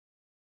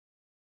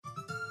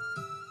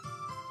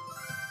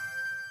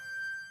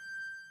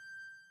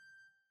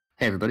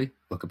Hey everybody,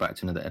 welcome back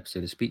to another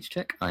episode of Speech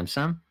Check. I'm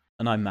Sam.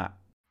 And I'm Matt.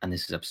 And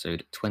this is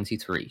episode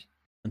 23.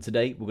 And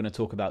today we're going to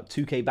talk about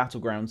 2K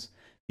Battlegrounds,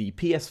 the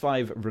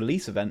PS5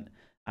 release event,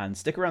 and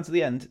stick around to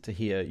the end to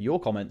hear your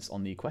comments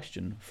on the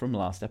question from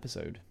last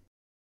episode.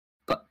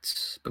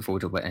 But before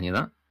we talk about any of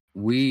that,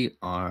 we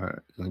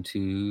are going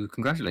to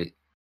congratulate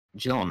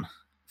John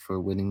for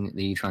winning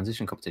the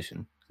transition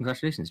competition.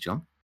 Congratulations,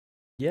 John.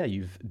 Yeah,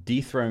 you've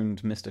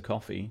dethroned Mr.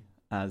 Coffee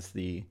as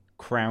the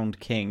crowned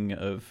king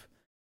of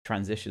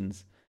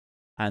transitions.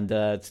 And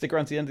stick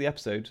around to the end of the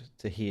episode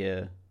to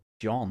hear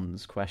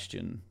John's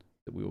question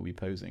that we will be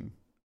posing.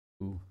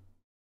 Ooh,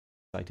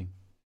 exciting.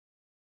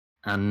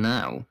 And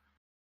now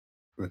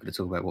we're going to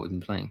talk about what we've been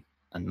playing.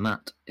 And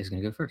Matt is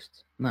going to go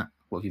first. Matt,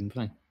 what have you been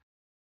playing?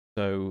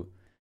 So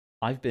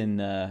I've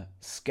been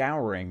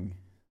scouring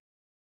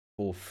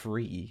for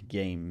free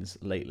games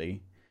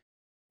lately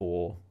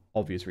for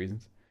obvious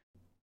reasons.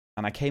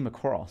 And I came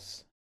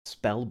across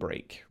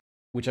Spellbreak,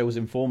 which I was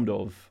informed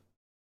of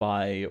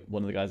by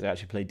one of the guys I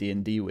actually play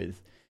D&D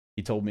with.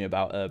 He told me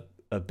about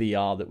a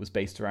BR that was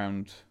based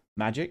around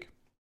magic.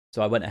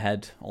 So I went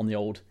ahead on the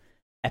old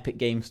Epic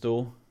Game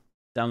Store,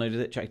 downloaded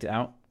it, checked it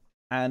out,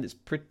 and it's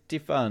pretty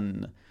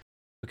fun.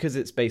 Because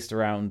it's based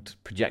around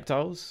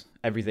projectiles,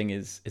 everything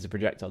is a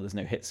projectile, there's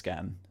no hit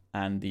scan,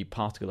 and the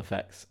particle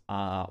effects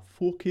are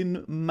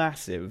fucking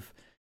massive.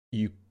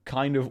 You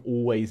kind of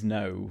always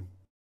know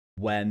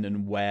when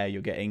and where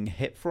you're getting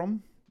hit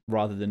from,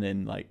 rather than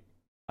in, like,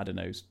 I don't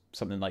know,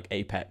 something like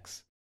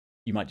Apex.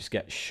 You might just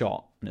get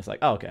shot, and it's like,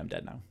 oh, okay, I'm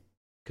dead now.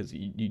 Because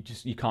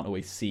you can't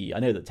always see. I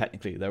know that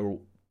technically they're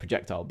all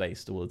projectile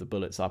based, all of the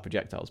bullets are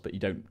projectiles, but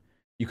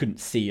you couldn't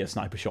see a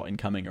sniper shot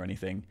incoming or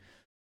anything.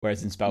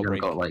 Whereas in Spellbreak,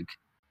 You've got like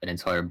an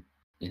entire,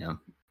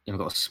 you've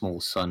got a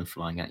small sun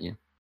flying at you.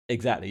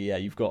 Exactly, yeah.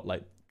 You've got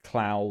like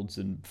clouds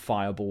and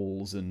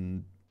fireballs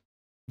and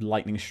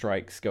lightning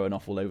strikes going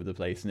off all over the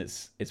place, and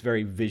it's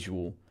very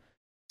visual.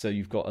 So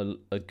you've got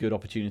a good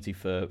opportunity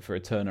for a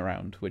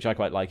turnaround, which I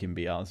quite like in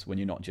BRs, when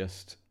you're not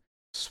just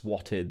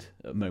swatted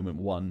at moment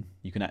one.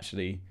 You can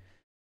actually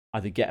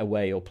either get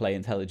away or play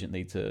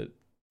intelligently to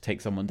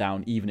take someone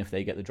down, even if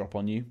they get the drop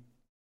on you.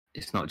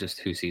 It's not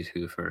just who sees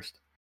who first.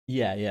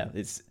 Yeah.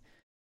 It's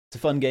a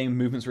fun game,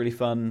 movement's really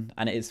fun,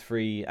 and it is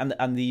free.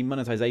 And the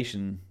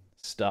monetization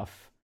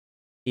stuff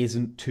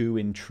isn't too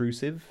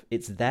intrusive.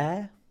 It's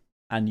there,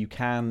 and you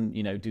can,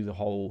 do the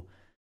whole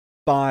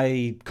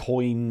buy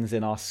coins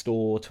in our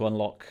store to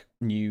unlock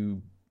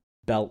new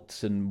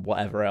belts and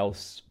whatever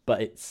else,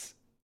 but it's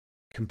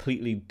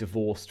completely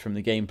divorced from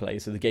the gameplay,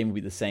 so the game will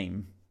be the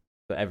same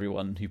for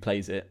everyone who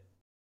plays it.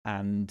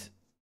 And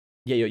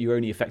yeah, you're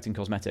only affecting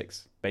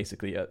cosmetics,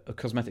 basically.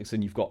 Cosmetics,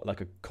 and you've got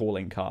like a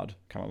calling card,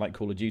 kind of like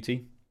Call of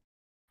Duty.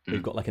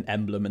 We've got like an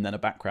emblem and then a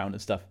background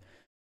and stuff.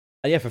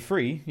 And yeah, for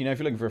free, if you're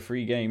looking for a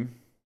free game,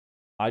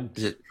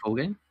 Is it full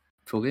game?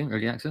 Full game?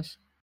 Early access?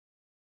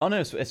 Oh no,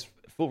 it's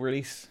full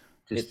release.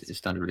 It's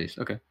standard release.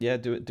 Okay. Yeah,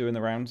 doing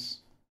the rounds.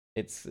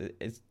 It's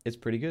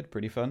pretty good,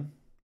 pretty fun.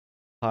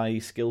 High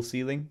skill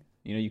ceiling.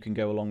 You can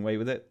go a long way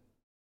with it.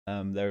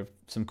 There are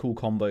some cool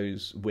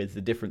combos with the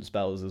different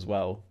spells as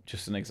well.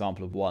 Just an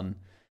example of one.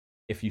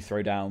 If you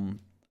throw down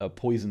a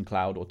poison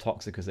cloud, or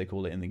toxic as they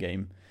call it in the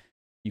game,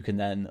 you can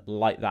then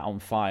light that on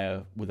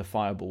fire with a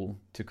fireball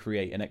to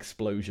create an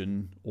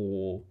explosion,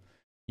 or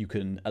you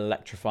can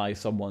electrify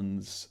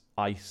someone's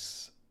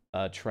ice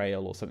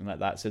trail or something like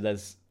that. So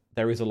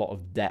there is a lot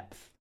of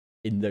depth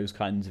in those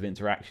kinds of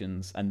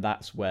interactions, and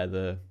that's where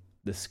the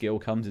skill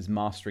comes, is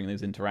mastering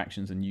those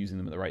interactions and using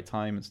them at the right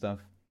time and stuff.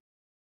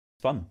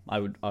 It's fun. I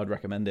would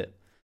recommend it.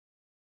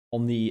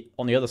 On the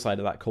other side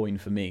of that coin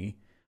for me,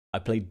 I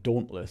played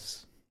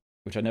Dauntless,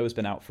 which I know has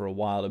been out for a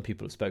while and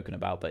people have spoken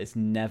about, but it's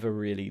never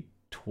really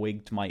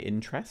twigged my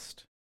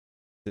interest.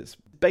 It's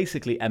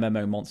basically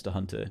MMO Monster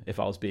Hunter, if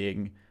I was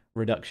being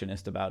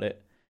reductionist about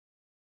it.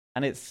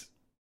 And it's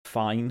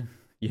fine,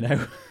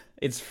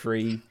 it's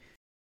free.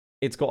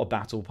 It's got a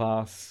battle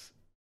pass.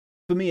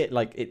 For me,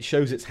 it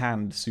shows its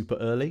hand super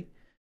early.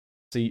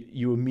 So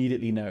you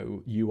immediately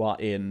know you are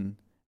in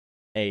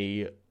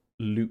a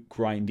loot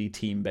grindy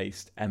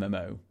team-based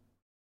MMO.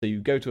 So you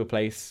go to a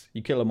place,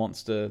 you kill a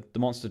monster, the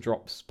monster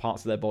drops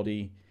parts of their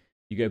body,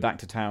 you go back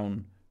to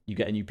town, you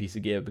get a new piece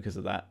of gear because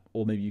of that,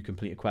 or maybe you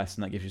complete a quest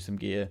and that gives you some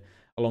gear.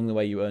 Along the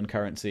way you earn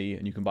currency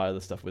and you can buy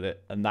other stuff with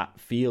it, and that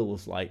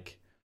feels like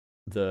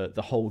the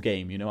whole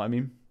game, you know what I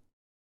mean?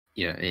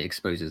 Yeah, it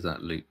exposes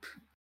that loop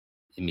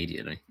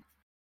immediately.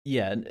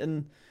 Yeah,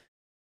 and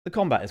the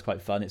combat is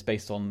quite fun. It's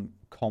based on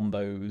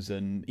combos,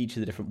 and each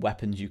of the different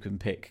weapons you can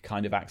pick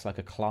kind of acts like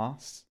a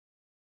class.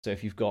 So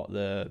if you've got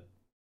the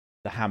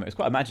hammer, it's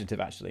quite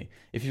imaginative actually.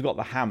 If you've got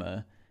the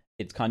hammer,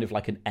 it's kind of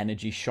like an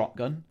energy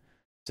shotgun.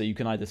 So you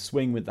can either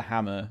swing with the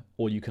hammer,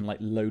 or you can like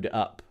load it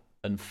up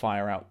and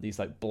fire out these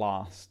like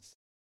blasts.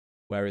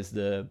 Whereas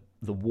the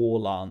war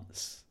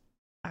lance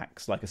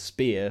acts like a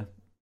spear,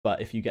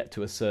 but if you get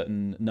to a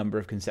certain number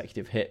of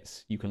consecutive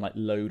hits, you can like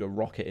load a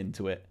rocket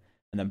into it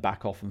and then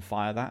back off and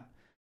fire that.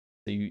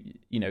 So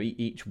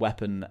each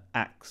weapon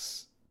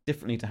acts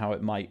differently to how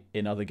it might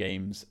in other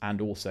games,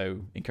 and also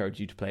encourage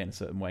you to play in a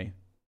certain way.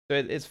 So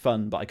it's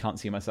fun, but I can't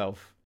see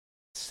myself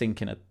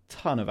sinking a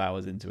ton of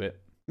hours into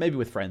it. Maybe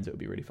with friends it would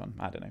be really fun.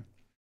 I don't know.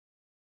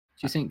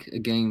 Do you think a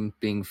game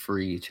being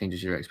free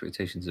changes your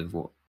expectations of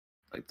what,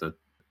 like, the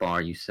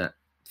bar you set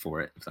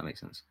for it, if that makes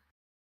sense?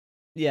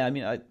 Yeah, I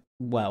mean,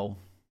 well,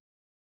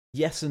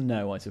 yes and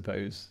no, I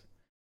suppose.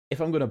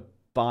 If I'm going to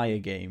buy a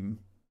game,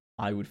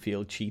 I would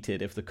feel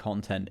cheated if the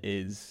content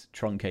is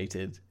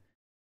truncated.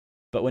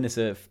 But when it's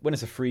a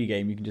free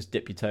game, you can just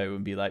dip your toe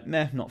and be like,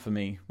 "Meh, not for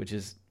me," which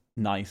is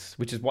nice.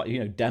 Which is what,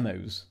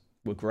 demos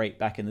were great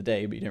back in the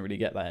day, but you don't really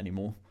get that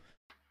anymore.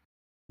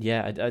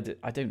 Yeah,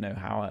 I don't know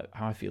how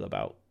I feel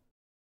about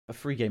a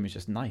free game. Is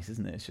just nice,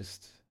 isn't it? It's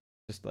just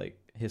like,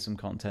 here's some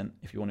content.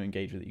 If you want to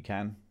engage with it, you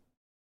can.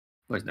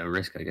 Well, there's no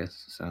risk, I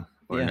guess. So,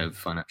 or Yeah. no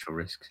financial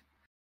risk.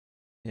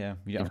 Yeah,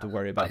 you don't have to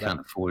worry about that.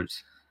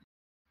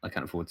 I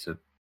can't afford to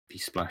be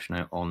splashing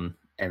out on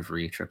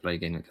every AAA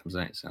game that comes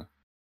out. So,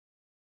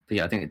 but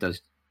yeah, I think it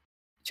does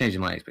change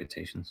my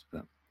expectations.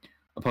 But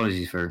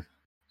apologies for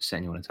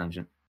setting you on a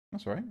tangent.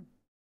 That's all right.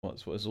 Well,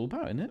 that's what it's all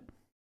about, isn't it?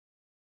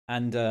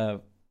 And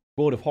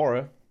World of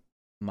Horror,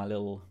 my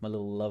little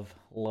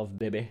love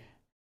baby,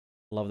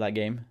 love that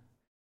game.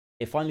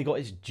 It finally got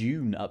its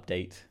June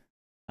update,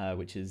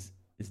 which is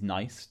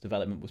nice.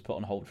 Development was put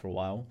on hold for a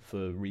while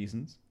for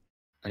reasons.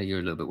 I know you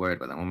were a little bit worried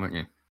about that one, weren't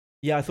you?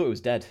 Yeah, I thought it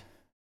was dead.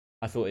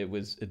 I thought it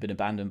had been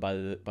abandoned by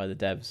the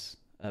devs,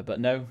 but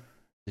no.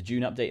 The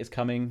June update is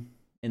coming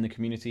in the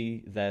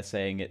community. They're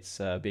saying it's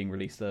being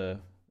released the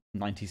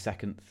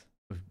 92nd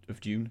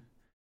of June.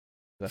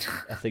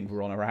 I think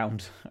we're on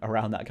around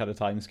that kind of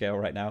time scale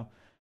right now.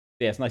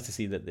 But yeah, it's nice to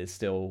see that there's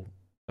still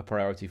a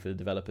priority for the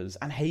developers.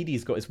 And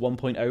Hades got its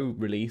 1.0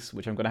 release,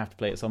 which I'm going to have to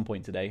play at some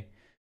point today.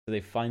 So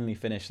they finally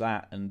finished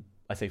that, and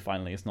I say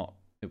finally, it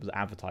was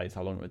advertised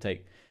how long it would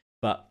take.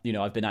 But,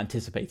 I've been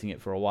anticipating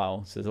it for a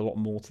while, so there's a lot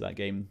more to that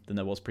game than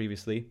there was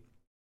previously.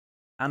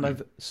 And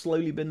I've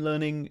slowly been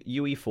learning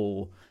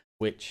UE4,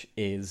 which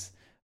is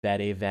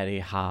very, very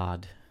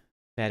hard.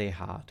 Very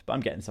hard. But I'm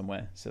getting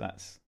somewhere, so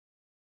it's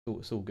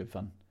all good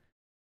fun.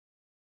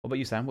 What about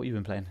you, Sam? What have you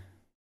been playing?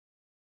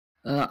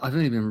 I've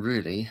only been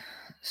really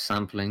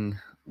sampling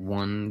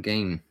one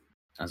game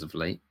as of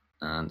late,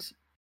 and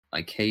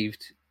I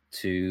caved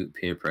to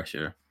peer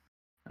pressure,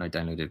 and I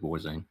downloaded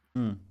Warzone.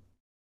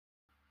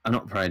 I'm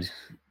not proud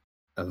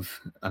of.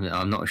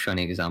 I'm not a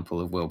shining example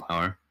of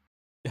willpower,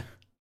 and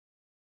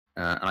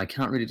I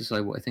can't really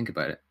decide what I think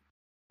about it.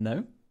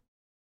 No.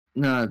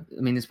 No,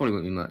 I mean, this probably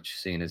won't be much,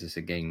 seeing as it's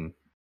a game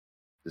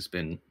that's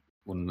been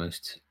one of the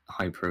most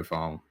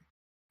high-profile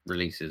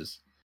releases,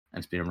 and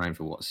it's been around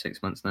for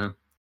 6 months now.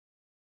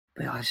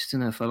 But I just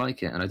don't know if I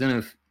like it, and I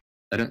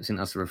don't think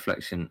that's a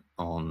reflection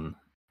on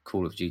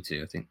Call of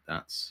Duty. I think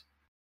that's,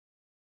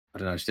 I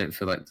don't know. I just don't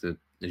feel like the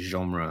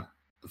genre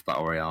of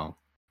Battle Royale.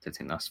 I don't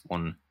think that's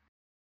one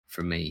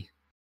for me.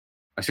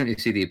 I certainly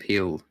see the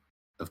appeal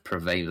of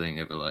prevailing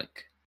over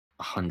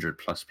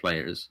 100+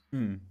 players.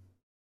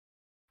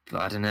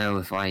 But I don't know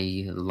if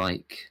I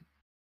like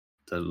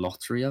the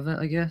lottery of it,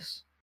 I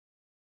guess.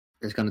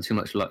 There's kind of too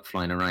much luck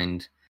flying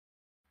around.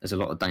 There's a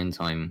lot of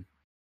downtime.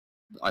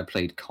 I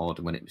played COD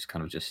when it was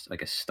kind of just, I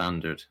guess,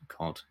 standard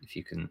COD, if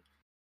you can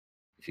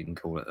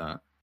call it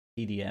that.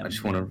 EDM. I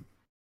just want to,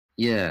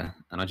 yeah,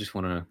 and I just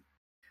want to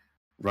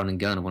run and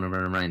gun. I want to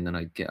run around,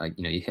 and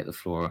you hit the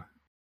floor.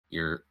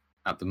 You're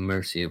at the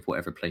mercy of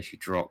whatever place you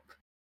drop,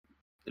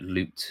 the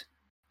loot,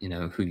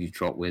 who you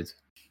drop with.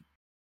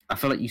 I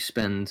feel like you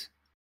spend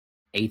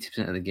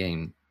 80% of the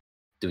game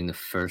doing the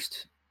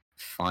first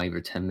 5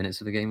 or 10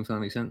 minutes of the game, if that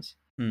makes sense.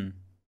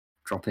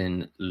 Drop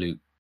in, loot,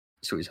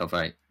 sort yourself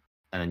out,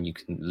 and then you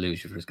can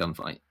lose your first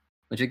gunfight,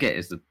 which I get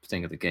is the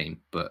thing of the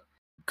game. But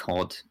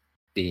COD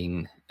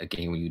being a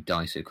game where you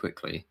die so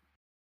quickly,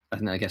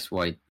 I guess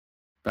why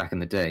back in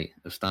the day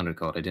of standard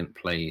COD I didn't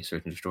play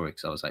Search and Destroy,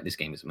 because I was like, this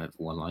game is meant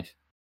for one life.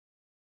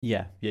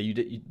 Yeah, you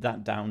did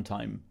that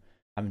downtime,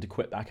 having to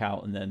quit back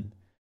out and then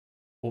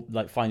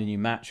find a new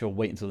match or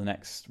wait until the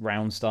next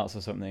round starts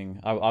or something.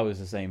 I was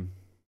the same.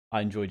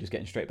 I enjoyed just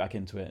getting straight back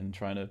into it and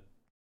trying to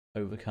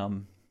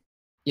overcome.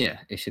 Yeah,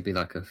 it should be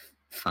like a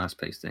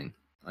fast-paced thing,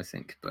 I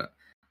think. But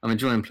I'm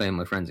enjoying playing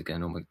with my friends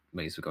again. All my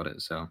mates have got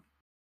it, so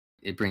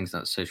it brings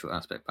that social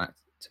aspect back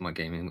to my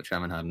gaming, which I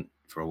haven't had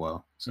for a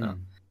while. So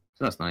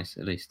that's nice,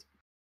 at least.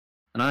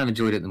 And I've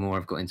enjoyed it the more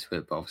I've got into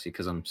it, but obviously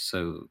because I'm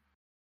so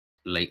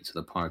late to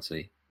the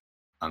party,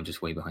 I'm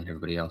just way behind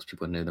everybody else.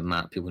 People know the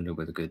map, people know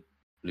where the good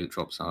loot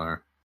drops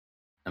are,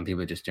 and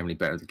people are just generally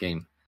better at the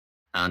game.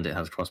 And it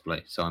has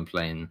crossplay, so I'm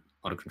playing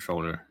on a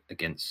controller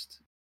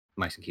against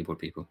mouse and keyboard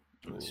people.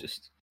 And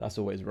that's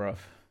always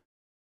rough.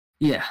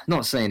 Yeah,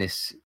 not saying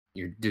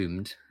you're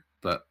doomed,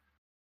 but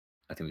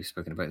I think we've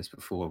spoken about this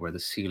before, where the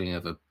ceiling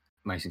of a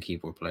mouse and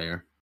keyboard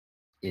player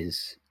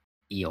is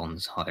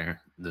eons higher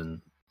than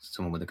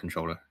someone with a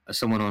controller.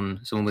 Someone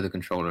with a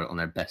controller on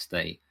their best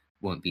day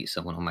won't beat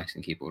someone on mouse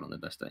and keyboard on their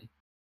best day.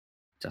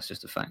 That's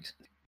just a fact.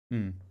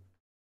 But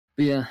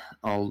yeah,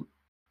 I'll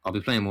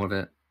be playing more of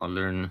it. I'll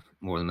learn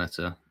more of the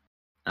meta.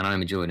 and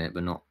I'm enjoying it,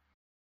 but not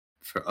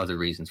for other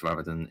reasons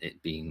rather than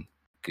it being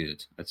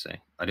good. I'd say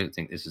I don't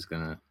think this is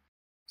gonna.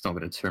 It's not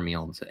gonna turn me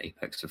on to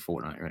Apex or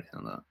Fortnite or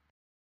anything like that.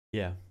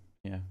 Yeah,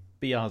 yeah.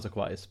 BRs are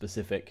quite a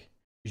specific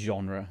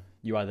genre.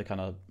 You either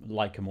kind of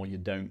like them or you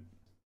don't.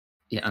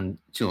 Yeah, and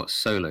do you know what?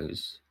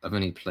 Solos. I've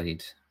only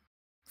played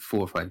 4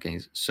 or 5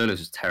 games. Solos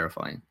is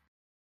terrifying.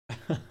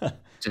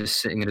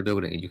 Just sitting in a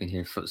building and you can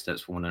hear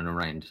footsteps wandering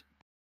around.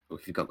 Or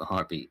if you've got the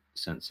heartbeat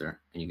sensor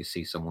and you can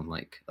see someone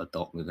like a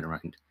dot moving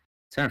around,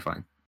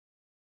 terrifying.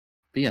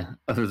 But yeah,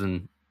 other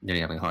than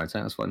nearly having a heart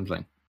attack, that's what I'm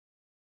playing.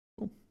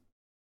 Cool.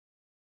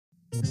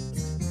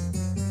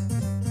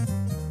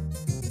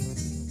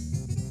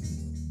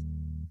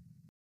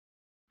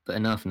 But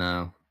enough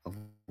now of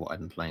what I've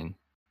been playing.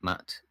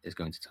 Matt is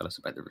going to tell us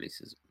about the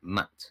releases.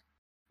 Matt,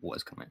 what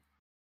is coming?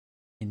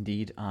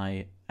 Indeed,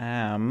 I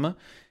am.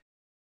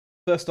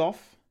 First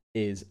off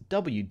is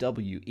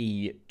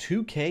WWE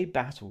 2K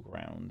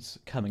Battlegrounds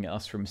coming at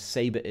us from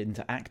Saber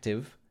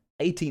Interactive,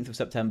 18th of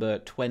September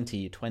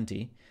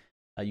 2020.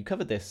 You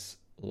covered this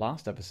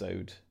last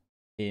episode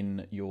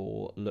in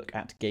your look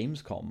at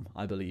Gamescom,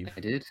 I believe.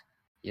 I did,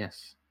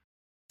 yes.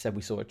 Said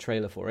we saw a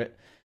trailer for it.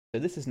 So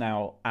this is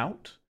now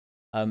out.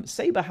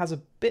 Saber has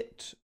a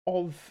bit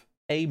of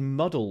a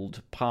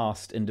muddled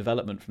past in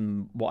development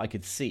from what I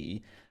could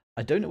see.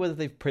 I don't know whether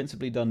they've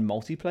principally done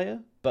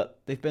multiplayer, but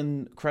they've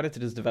been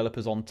credited as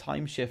developers on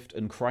Time Shift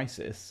and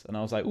Crisis, and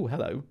I was like, oh,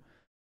 hello.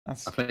 I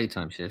played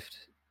Time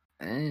Shift.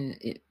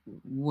 It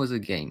was a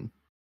game.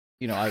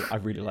 You know, I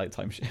really like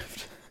Time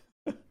Shift.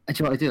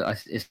 Actually, what I do,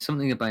 it's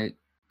something about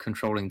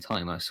controlling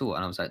time. I saw it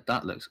and I was like,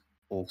 that looks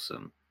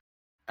awesome.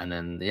 And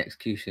then the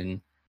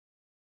execution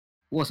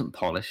wasn't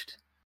polished,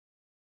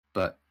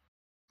 but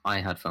I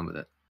had fun with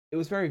it. It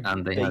was very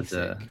and they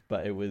basic,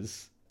 but it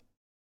was...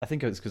 I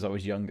think it was because I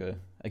was younger.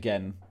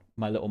 Again,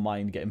 my little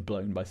mind getting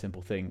blown by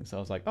simple things. I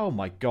was like, oh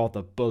my god,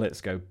 the bullets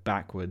go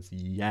backwards.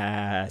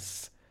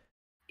 Yes!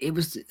 It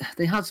was...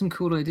 They had some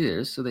cool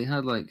ideas. So they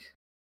had, like...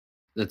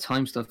 The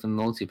time stuff in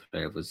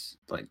multiplayer was,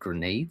 like,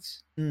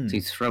 grenades. So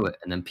you'd throw it,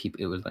 and then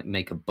it would, like,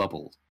 make a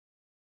bubble.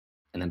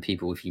 And then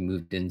people, if you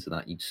moved into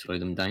that, you'd slow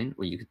them down.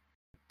 Or you could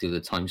do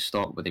the time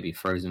stop, where they'd be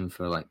frozen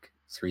for, like,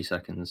 3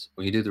 seconds.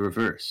 Or you do the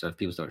reverse. So if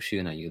people start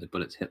shooting at you, the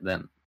bullets hit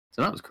them.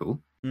 So that was cool.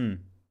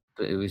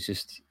 But it was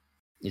just...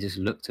 It just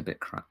looked a bit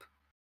crap.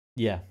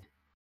 Yeah.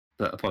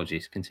 But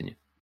apologies, continue.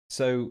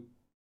 So,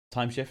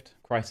 Time Shift,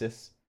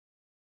 Crisis,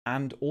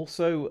 and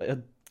also a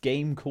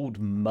game called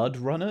Mud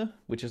Runner,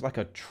 which is like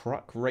a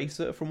truck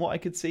racer from what I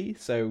could see.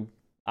 So,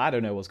 I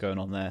don't know what's going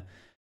on there.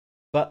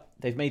 But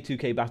they've made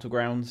 2K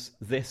Battlegrounds.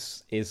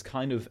 This is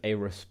kind of a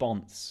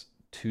response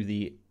to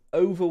the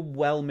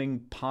overwhelming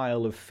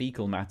pile of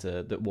fecal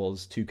matter that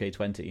was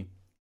 2K20.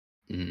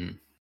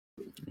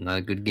 Not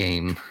a good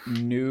game.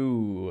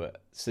 No.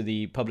 So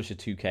the publisher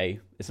 2K,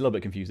 it's a little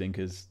bit confusing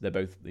because they're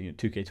both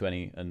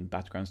 2K20 and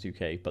Battlegrounds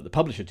 2K, but the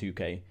publisher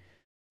 2K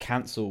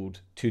cancelled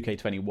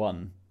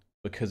 2K21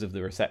 because of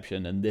the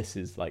reception, and this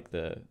is like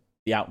the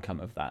outcome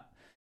of that.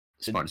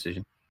 Smart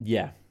decision.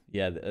 Yeah.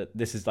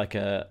 This is like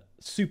a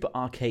super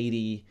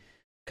arcadey,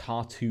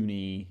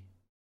 cartoony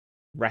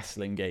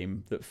wrestling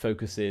game that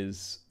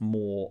focuses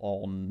more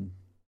on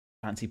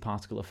fancy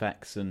particle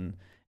effects and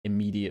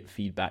immediate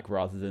feedback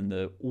rather than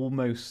the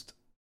almost,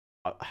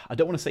 I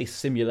don't want to say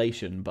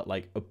simulation, but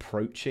like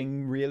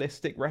approaching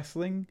realistic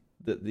wrestling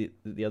that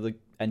the other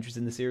entries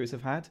in the series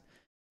have had.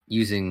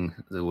 Using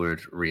the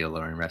word real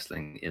or in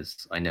wrestling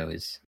it's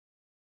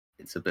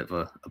a bit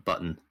of a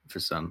button for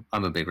some.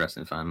 I'm a big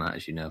wrestling fan, Matt,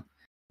 as you know.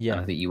 Yeah.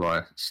 And I think you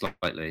are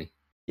slightly.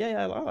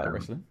 Yeah, I like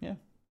wrestling, yeah.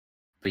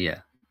 But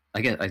yeah,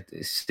 I guess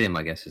Sim,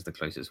 I guess, is the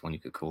closest one you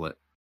could call it,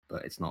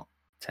 but it's not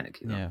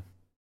technically that. Yeah.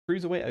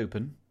 Cruiserweight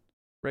Open,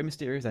 Rey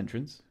Mysterio's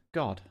entrance.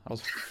 God, I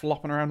was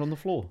flopping around on the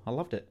floor. I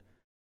loved it.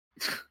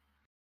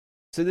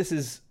 So this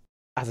is,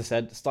 as I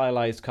said,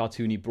 stylized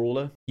cartoony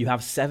brawler. You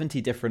have 70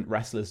 different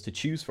wrestlers to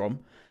choose from,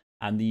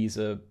 and these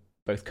are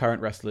both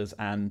current wrestlers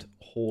and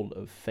Hall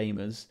of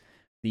Famers.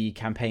 The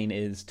campaign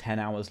is 10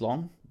 hours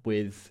long,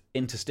 with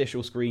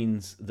interstitial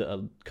screens that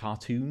are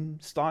cartoon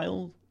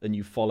style, and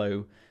you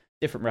follow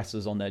different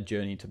wrestlers on their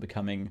journey to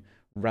becoming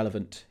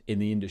relevant in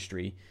the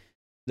industry.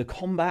 The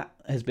combat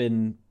has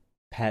been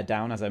pared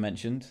down, as I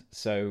mentioned,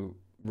 so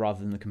rather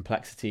than the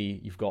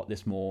complexity, you've got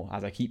this more,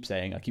 as I keep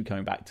saying, I keep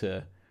coming back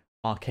to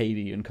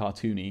arcadey and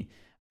cartoony,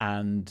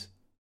 and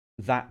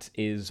that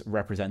is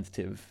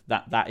representative.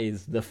 That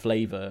is the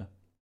flavor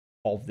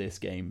of this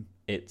game.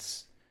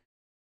 It's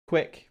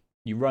quick,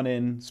 you run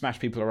in, smash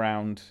people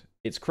around,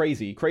 it's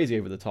crazy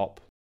over the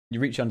top. You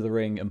reach under the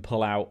ring and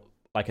pull out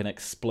like an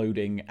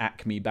exploding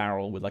Acme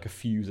barrel with like a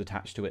fuse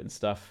attached to it and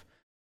stuff.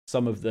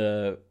 Some of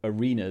the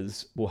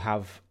arenas will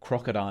have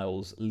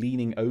crocodiles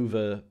leaning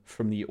over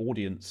from the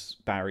audience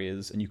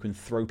barriers, and you can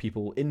throw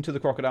people into the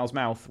crocodile's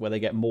mouth where they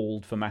get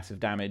mauled for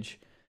massive damage.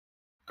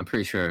 I'm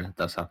pretty sure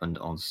that's happened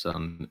on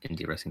some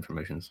indie wrestling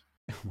promotions.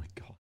 Oh my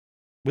god.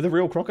 With a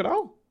real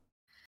crocodile?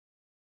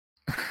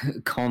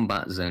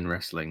 Combat Zone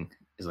Wrestling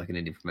is like an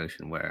indie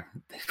promotion where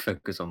they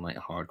focus on like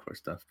hardcore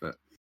stuff, but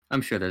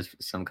I'm sure there's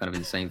some kind of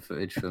insane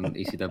footage from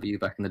ECW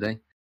back in the day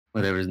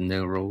where there was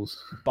no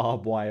rules.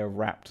 Barbed wire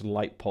wrapped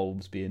light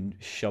bulbs being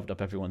shoved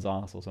up everyone's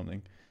arse or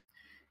something.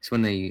 It's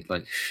when they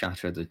like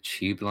shatter the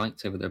tube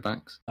lights over their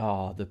backs.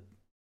 Oh,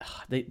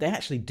 they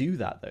actually do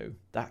that though.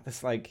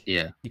 That's like,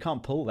 Yeah. you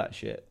can't pull that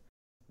shit.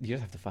 You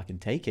just have to fucking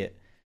take it.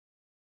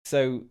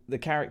 So the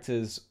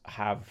characters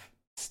have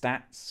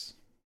stats,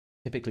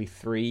 typically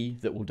 3,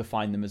 that will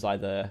define them as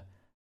either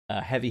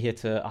a heavy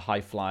hitter, a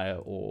high flyer,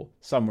 or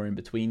somewhere in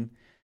between.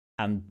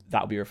 And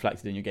that'll be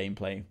reflected in your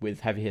gameplay, with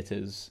heavy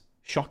hitters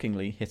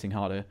shockingly hitting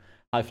harder,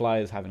 high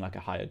flyers having like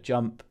a higher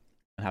jump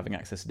and having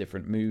access to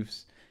different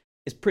moves.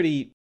 It's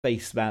pretty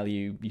face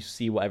value. You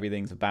see what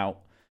everything's about.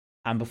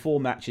 And before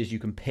matches, you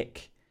can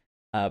pick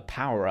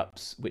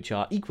power-ups, which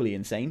are equally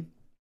insane.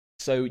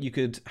 So you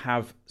could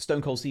have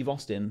Stone Cold Steve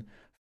Austin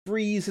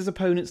freeze his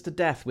opponents to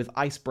death with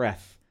ice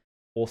breath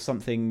or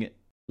something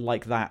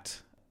like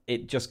that.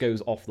 It just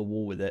goes off the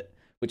wall with it,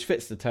 which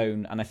fits the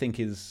tone and I think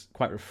is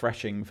quite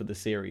refreshing for the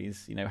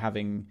series, you know,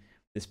 having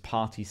this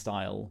party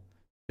style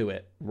to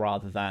it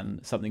rather than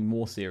something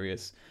more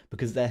serious,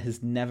 because there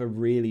has never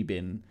really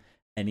been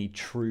any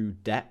true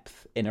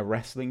depth in a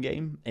wrestling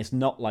game. It's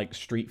not like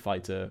Street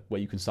Fighter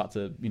where you can start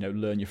to, you know,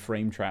 learn your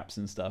frame traps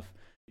and stuff.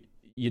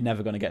 You're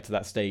never going to get to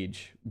that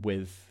stage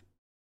with,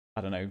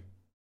 I don't know,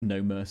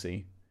 No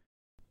Mercy.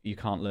 You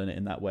can't learn it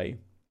in that way.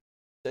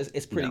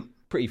 It's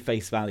pretty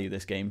face value,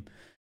 this game.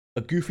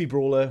 A goofy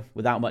brawler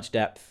without much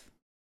depth.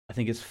 I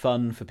think it's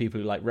fun for people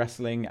who like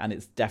wrestling, and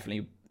it's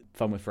definitely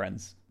fun with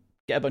friends.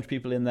 Get a bunch of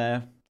people in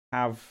there,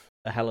 have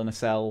a Hell in a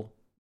Cell,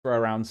 throw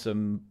around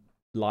some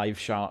live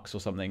sharks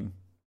or something.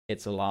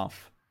 It's a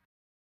laugh.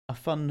 A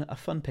fun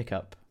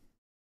pickup.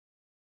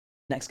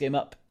 Next game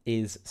up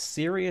is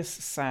Serious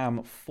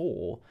Sam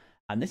 4,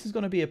 and this is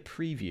going to be a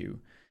preview.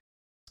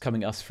 It's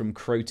coming us from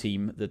Crow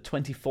Team, the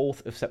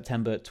 24th of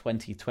September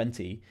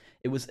 2020.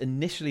 It was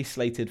initially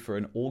slated for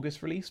an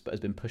August release, but has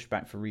been pushed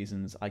back for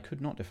reasons I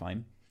could not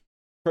define.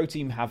 Crow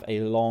Team have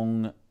a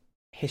long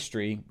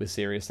history with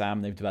Serious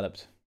Sam. They've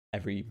developed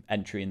every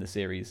entry in the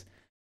series,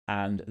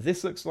 and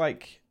this looks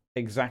like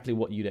exactly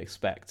what you'd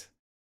expect.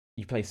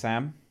 You play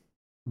Sam,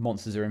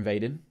 monsters are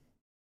invading,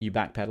 you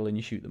backpedal and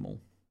you shoot them all.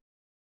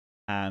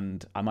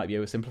 And I might be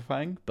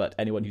oversimplifying, but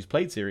anyone who's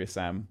played Serious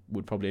Sam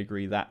would probably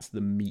agree that's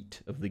the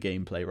meat of the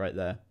gameplay right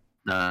there.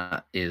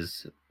 That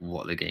is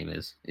what the game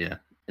is, yeah.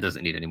 It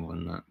doesn't need any more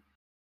than that.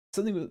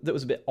 Something that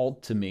was a bit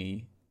odd to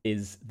me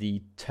is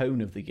the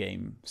tone of the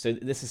game. So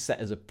this is set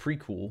as a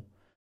prequel,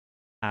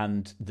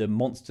 and the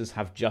monsters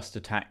have just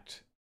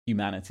attacked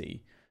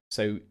humanity.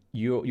 So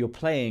you're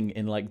playing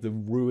in like the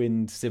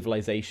ruined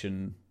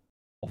civilization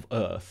of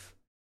Earth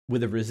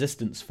with a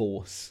resistance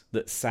force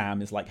that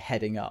Sam is like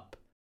heading up.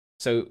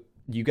 So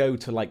you go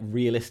to like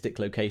realistic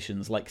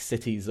locations, like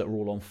cities that are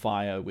all on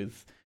fire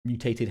with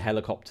mutated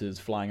helicopters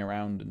flying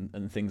around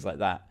and things like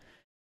that.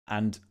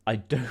 And I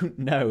don't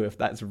know if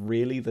that's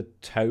really the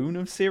tone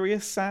of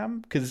Serious Sam,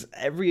 because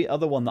every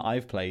other one that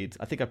I've played,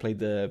 I think I played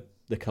the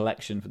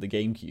collection for the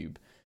GameCube,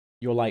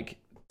 you're like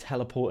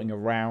teleporting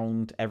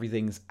around,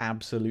 everything's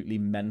absolutely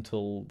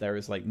mental, there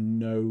is like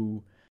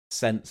no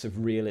sense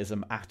of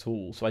realism at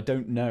all. So I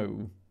don't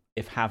know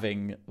if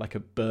having like a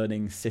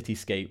burning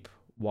cityscape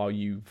while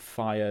you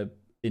fire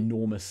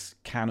enormous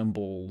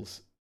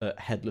cannonballs at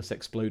headless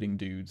exploding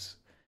dudes,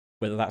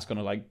 whether that's going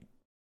to like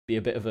be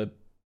a bit of a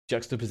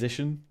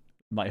juxtaposition,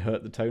 might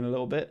hurt the tone a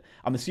little bit.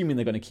 I'm assuming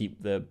they're going to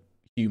keep the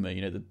humor,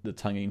 you know, the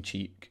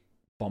tongue-in-cheek,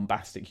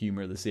 bombastic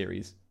humor of the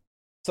series.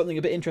 Something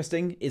a bit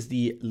interesting is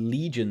the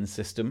Legion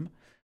system,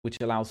 which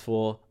allows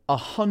for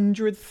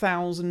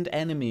 100,000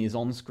 enemies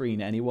on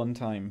screen at any one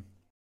time.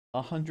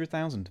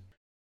 100,000.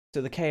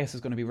 So the chaos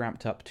is going to be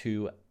ramped up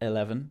to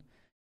 11.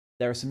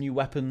 There are some new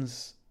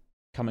weapons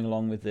coming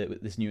along with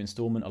this new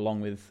installment,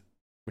 along with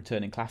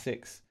returning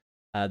classics.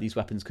 These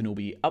weapons can all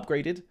be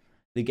upgraded.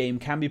 The game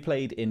can be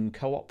played in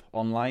co-op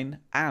online,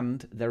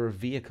 and there are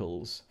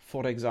vehicles.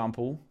 For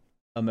example,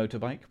 a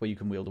motorbike where you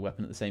can wield a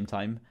weapon at the same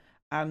time,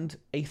 and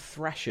a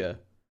thresher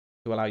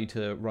to allow you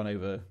to run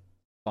over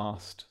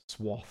vast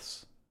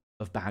swaths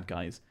of bad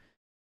guys.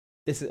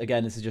 This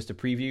is just a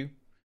preview.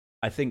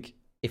 I think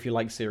if you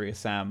like Serious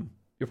Sam,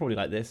 you'll probably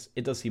like this.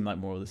 It does seem like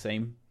more of the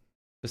same.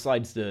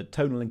 Besides the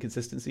tonal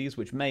inconsistencies,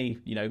 which may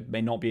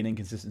not be an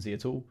inconsistency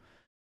at all.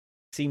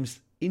 Seems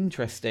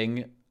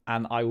interesting,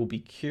 and I will be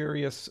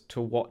curious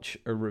to watch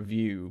a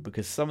review,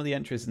 because some of the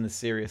entries in the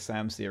Serious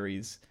Sam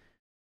series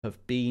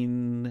have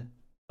been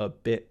a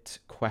bit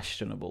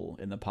questionable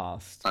in the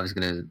past. That's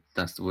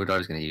the word I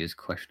was gonna use,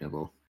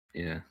 questionable.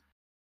 Yeah.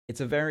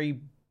 It's a very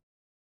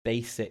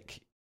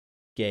basic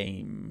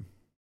game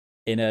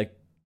in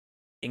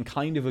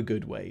kind of a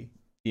good way.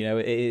 You know,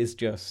 it is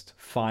just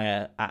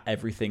fire at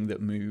everything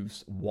that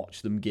moves,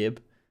 watch them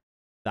gib.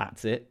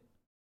 That's it.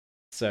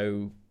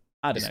 So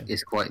I don't know.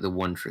 It's quite the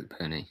one-trick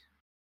pony.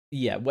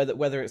 Yeah,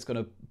 whether it's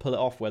going to pull it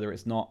off, whether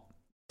it's not,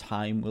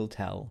 time will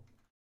tell.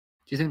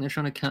 Do you think they're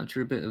trying to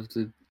capture a bit of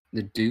the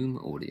Doom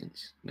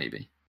audience,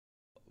 maybe?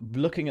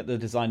 Looking at the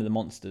design of the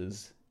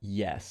monsters,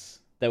 yes.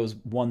 there was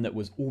one that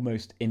was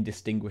almost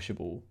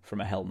indistinguishable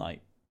from a Hell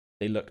Knight.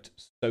 They looked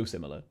so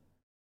similar.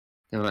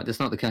 They were like, that's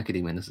not the Khaki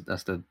Demon,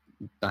 that's the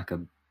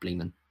Baka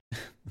Bleeman.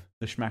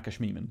 The Schmacka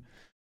Schmeeman.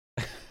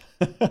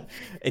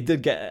 It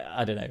did get,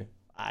 I don't know.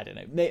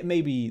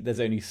 Maybe there's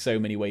only so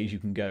many ways you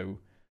can go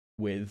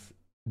with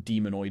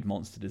demonoid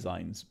monster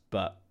designs,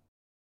 but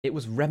it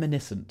was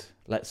reminiscent,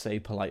 let's say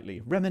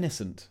politely,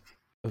 reminiscent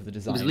of the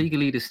design. It was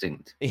legally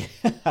distinct.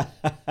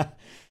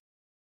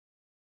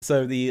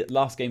 So the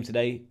last game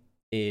today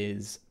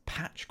is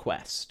Patch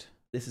Quest.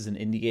 This is an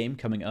indie game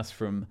coming at us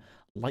from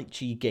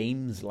Lychee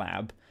Games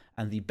Lab,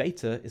 and the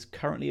beta is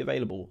currently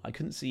available. I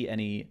couldn't see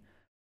any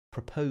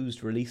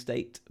proposed release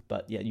date,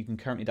 but yeah, you can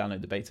currently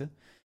download the beta.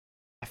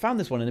 I found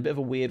this one in a bit of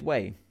a weird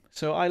way.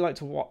 So I like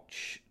to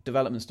watch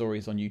development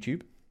stories on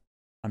YouTube.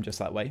 I'm just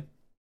that way.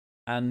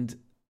 And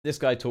this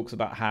guy talks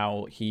about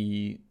how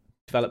he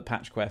developed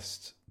Patch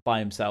Quest by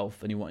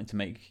himself, and he wanted to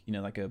make,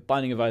 like a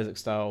Binding of Isaac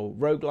style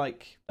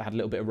roguelike that had a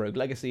little bit of Rogue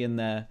Legacy in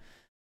there,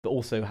 but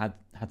also had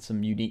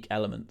some unique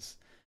elements.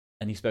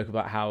 And he spoke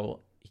about how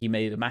he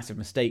made a massive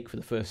mistake for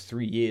the first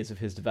 3 years of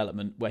his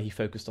development, where he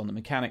focused on the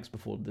mechanics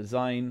before the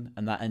design,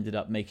 and that ended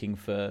up making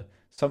for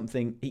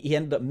something. He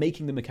ended up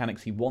making the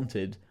mechanics he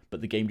wanted, but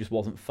the game just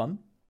wasn't fun.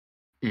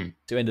 So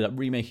he ended up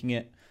remaking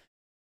it.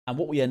 And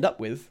what we end up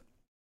with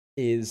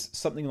is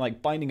something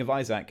like Binding of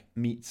Isaac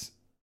meets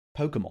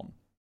Pokemon,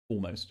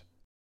 almost.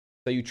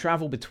 So you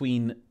travel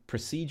between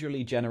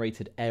procedurally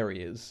generated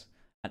areas,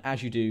 and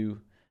as you do,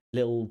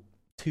 little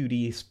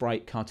 2D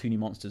sprite cartoony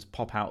monsters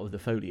pop out of the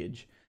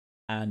foliage,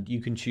 and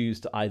you can choose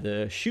to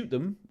either shoot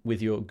them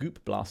with your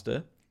Goop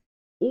Blaster,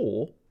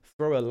 or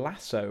throw a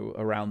lasso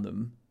around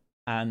them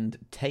and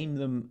tame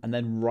them and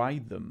then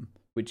ride them,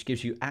 which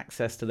gives you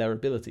access to their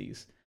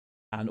abilities.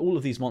 And all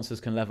of these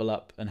monsters can level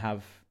up and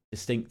have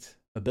distinct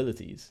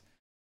abilities.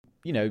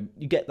 You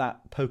get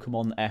that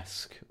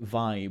Pokemon-esque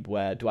vibe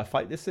where, do I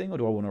fight this thing or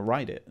do I want to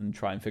ride it and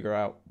try and figure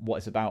out what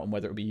it's about and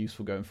whether it'll be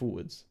useful going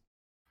forwards?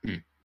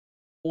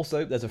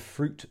 Also, there's a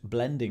fruit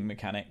blending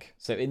mechanic.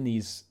 So in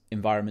these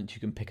environments, you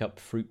can pick up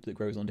fruit that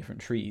grows on different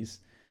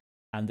trees,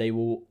 and they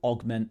will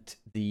augment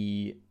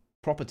the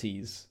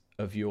properties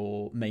of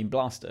your main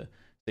blaster.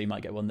 So you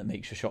might get one that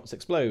makes your shots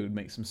explode,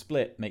 makes them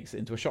split, makes it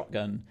into a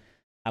shotgun.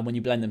 And when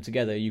you blend them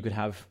together, you could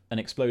have an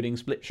exploding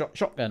split shot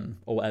shotgun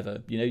or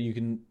whatever. You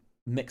can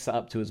mix that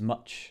up to as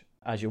much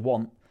as you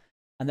want.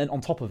 And then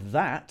on top of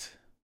that,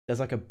 there's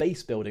like a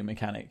base building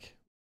mechanic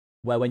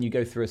where when you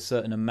go through a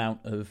certain amount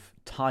of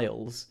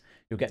tiles,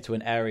 you'll get to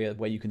an area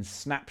where you can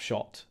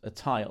snapshot a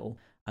tile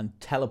and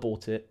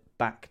teleport it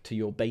back to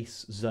your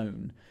base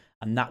zone.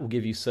 And that will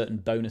give you certain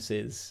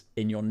bonuses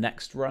in your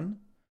next run.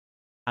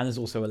 And there's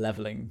also a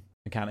leveling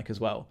mechanic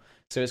as well.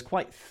 So it's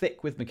quite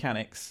thick with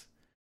mechanics,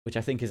 which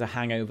I think is a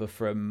hangover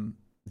from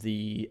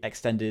the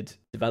extended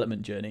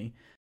development journey.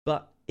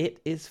 But it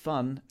is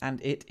fun,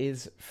 and it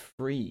is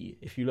free.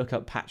 If you look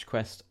up Patch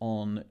Quest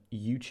on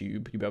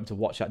YouTube, you'll be able to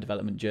watch that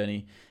development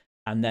journey,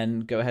 and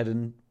then go ahead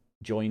and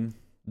join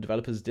the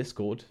developers'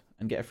 Discord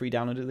and get a free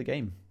download of the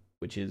game,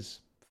 which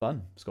is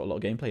fun. It's got a lot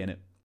of gameplay in it.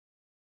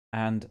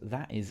 And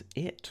that is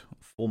it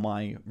for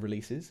my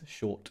releases,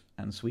 short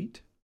and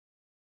sweet.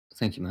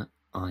 Thank you, Matt.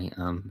 I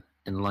am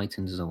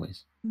enlightened as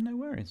always. No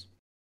worries.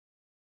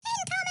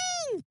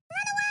 Incoming!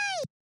 Run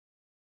away!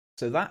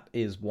 So that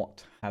is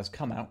what has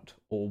come out,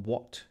 or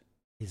what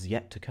is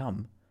yet to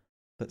come.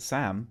 But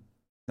Sam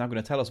is now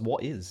going to tell us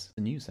what is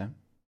the news, Sam.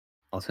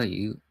 I'll tell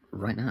you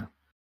right now.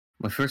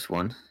 My first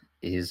one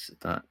is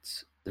that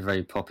the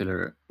very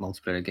popular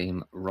multiplayer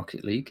game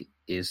Rocket League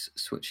is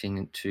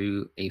switching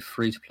to a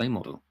free-to-play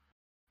model.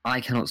 I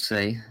cannot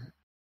say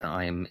that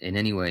I am in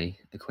any way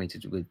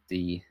acquainted with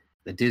the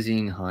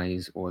dizzying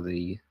highs or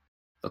the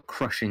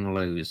crushing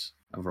lows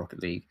of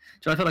Rocket League.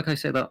 So I feel like I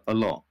say that a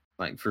lot.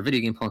 Like, for a video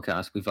game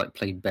podcast, we've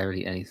played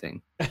barely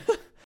anything. But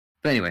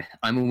anyway,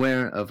 I'm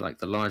aware of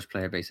the large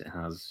player base it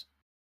has,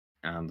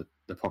 and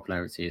the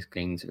popularity it's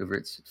gained over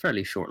its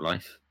fairly short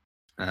life.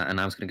 And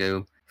now it's going to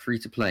go free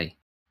to play,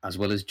 as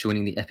well as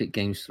joining the Epic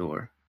Games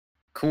Store.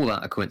 Call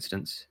that a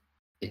coincidence,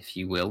 if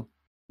you will.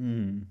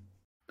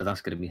 But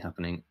that's going to be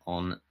happening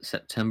on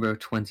September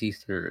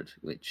 23rd,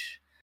 which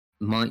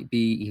might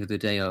be either the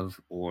day of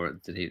or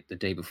the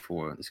day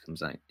before this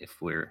comes out,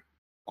 if we're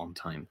on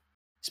time.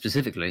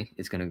 Specifically,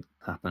 it's going to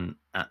happen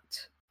at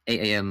 8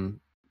 a.m.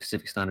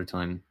 Pacific Standard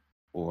Time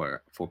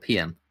or 4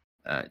 p.m.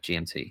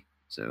 GMT,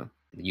 so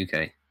in the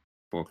UK,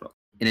 4 o'clock.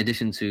 In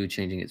addition to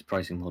changing its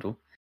pricing model,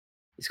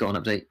 it's got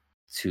an update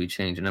to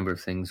change a number of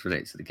things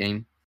related to the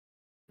game.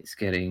 It's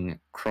getting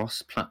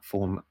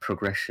cross-platform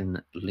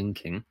progression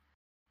linking,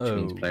 which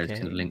means players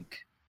can link...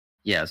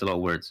 Yeah, there's a lot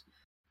of words.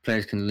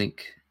 Players can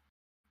link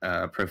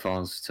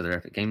profiles to their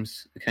Epic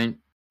Games account.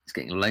 It's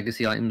getting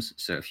legacy items,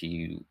 so if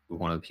you were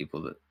one of the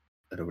people that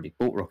had already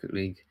bought Rocket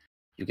League,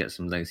 you get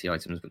some legacy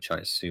items, which I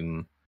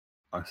assume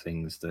are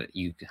things that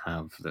you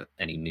have that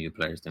any new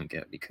players don't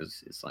get,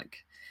 because it's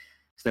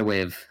their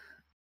way of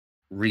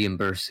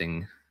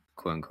reimbursing,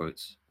 quote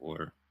unquote,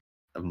 or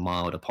a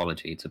mild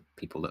apology to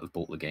people that have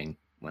bought the game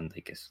when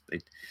they guess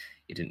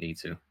you didn't need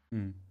to.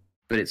 Mm.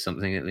 But it's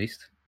something at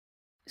least.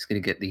 It's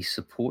going to get the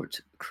support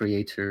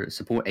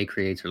a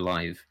creator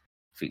live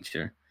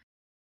feature.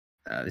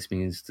 This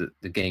means that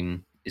the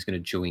game is going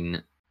to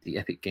join the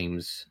Epic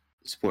Games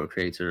support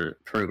creator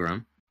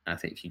program. I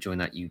think if you join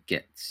that, you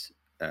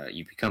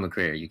become a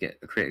creator, you get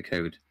a creator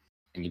code,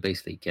 and you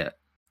basically get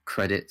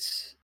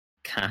credits,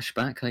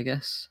 cashback, I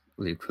guess,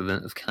 or the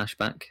equivalent of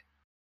cashback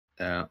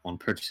on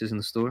purchases in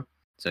the store.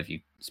 So if you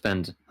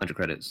spend 100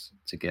 credits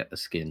to get a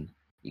skin,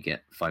 you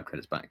get 5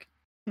 credits back,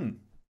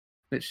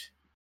 which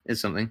is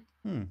something.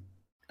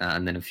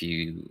 And then a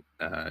few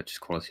just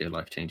quality of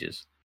life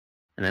changes.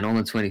 And then on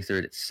the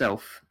 23rd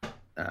itself,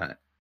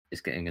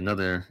 it's getting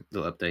another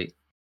little update,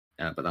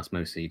 but that's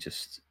mostly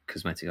just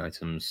cosmetic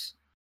items,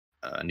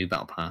 a new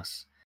battle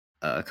pass,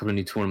 a couple of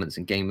new tournaments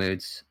and game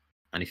modes.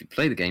 And if you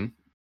play the game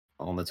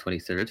on the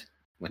 23rd,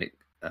 when it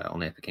on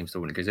the Epic Games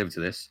Store, when it goes over to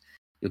this,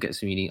 you'll get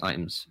some unique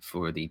items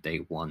for the day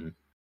one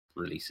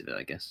release of it,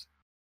 I guess.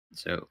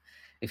 So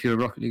if you're a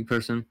Rocket League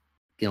person,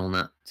 get on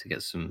that to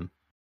get some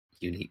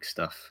unique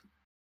stuff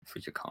for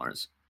your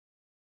cars.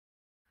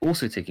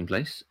 Also taking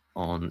place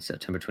on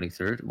September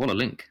 23rd, what a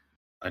link.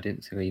 I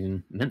didn't think I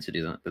even meant to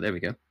do that, but there we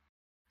go.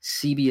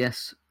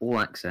 CBS All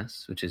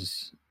Access, which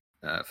is,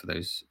 for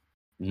those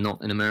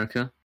not in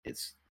America,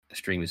 it's a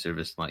streaming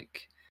service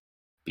like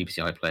BBC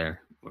iPlayer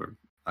or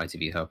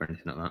ITV Hub or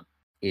anything like that,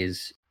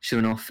 is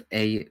showing off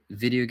a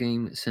video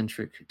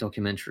game-centric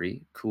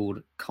documentary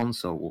called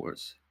Console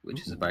Wars,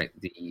 which is about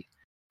the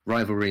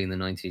rivalry in the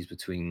 90s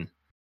between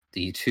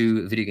the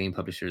two video game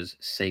publishers,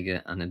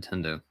 Sega and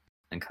Nintendo,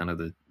 and kind of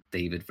the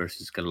David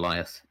versus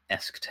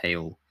Goliath-esque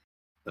tale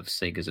of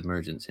Sega's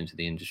emergence into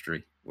the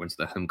industry, or into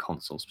the home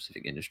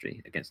console-specific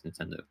industry against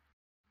Nintendo.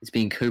 It's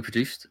being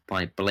co-produced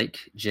by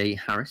Blake J.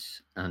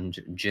 Harris and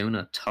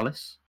Jonah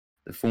Tullis,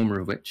 the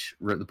former of which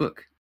wrote the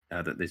book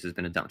that this has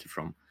been adapted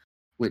from,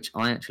 which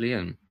I actually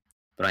own,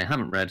 but I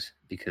haven't read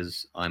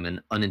because I'm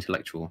an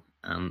unintellectual,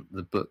 and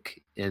the book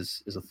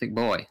is a thick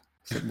boy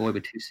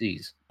with 2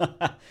 C's.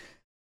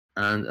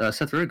 And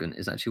Seth Rogen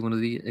is actually one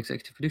of the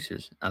executive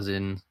producers, as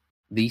in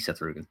the Seth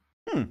Rogen.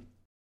 I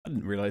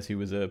didn't realize he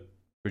was a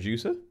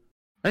producer.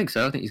 I think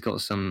so. I think he's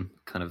got some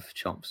kind of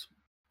chops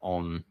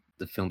on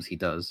the films he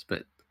does,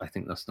 but I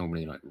think that's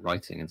normally like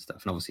writing and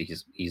stuff. And obviously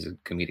he's a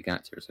comedic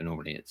actor, so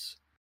normally it's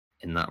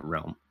in that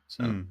realm.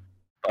 So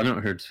I've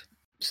not heard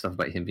stuff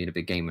about him being a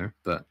big gamer,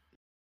 but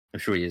I'm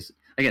sure he is.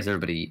 I guess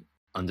everybody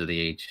under the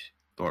age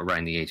or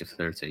around the age of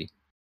 30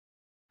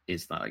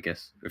 is that, I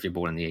guess, if you're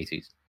born in the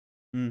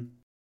 80s.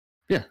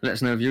 Yeah, let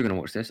us know if you're going to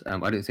watch this. I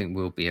don't think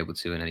we'll be able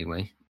to in any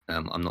way.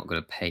 I'm not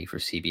going to pay for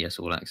CBS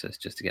All Access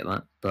just to get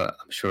that, but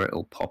I'm sure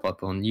it'll pop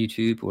up on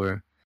YouTube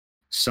or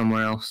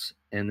somewhere else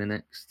in the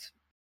next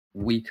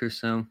week or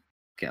so.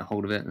 Get a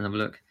hold of it and have a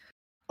look.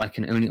 I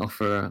can only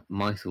offer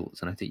my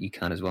thoughts, and I think you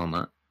can as well,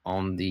 Matt,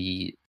 on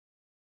the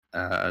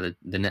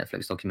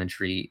Netflix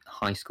documentary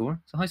High Score.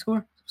 Is it High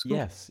Score?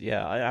 Yes,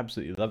 yeah, I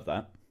absolutely love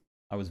that.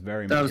 I was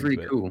very that much was really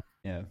into it. cool.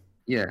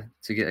 Yeah,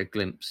 to get a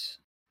glimpse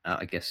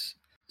at, I guess,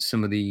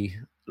 some of the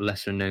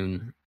lesser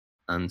known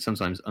and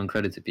sometimes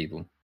uncredited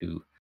people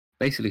who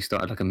basically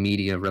started like a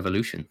media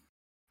revolution,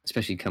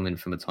 especially coming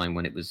from a time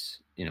when it was,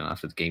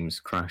 after the games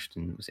crashed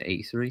in, was it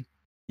 83?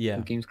 Yeah,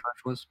 the games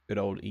crash was good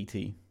old ET.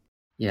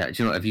 Yeah, do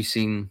you know? Have you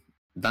seen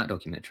that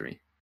documentary?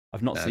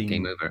 I've not seen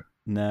Game Over.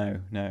 No.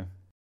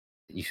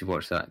 You should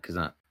watch that because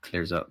that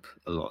clears up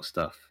a lot of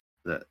stuff.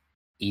 That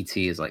ET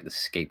is like the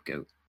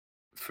scapegoat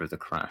for the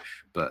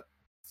crash, but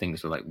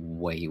things were like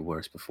way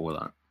worse before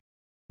that.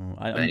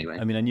 Anyway,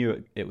 I mean, I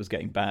knew it was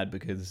getting bad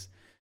because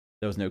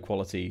there was no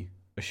quality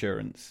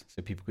assurance,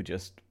 so people could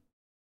just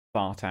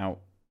fart out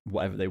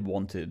whatever they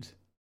wanted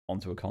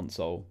onto a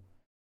console,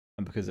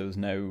 and because there was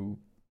no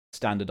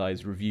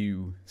standardized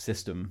review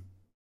system,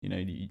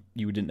 you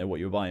didn't know what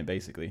you were buying,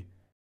 basically.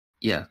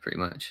 Yeah, pretty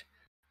much.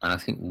 And I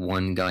think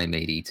one guy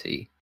made ET.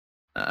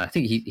 I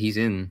think he's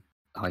in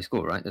High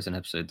Score, right? There's an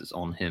episode that's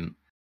on him.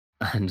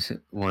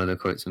 And one of the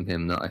quotes from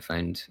him that I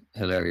found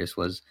hilarious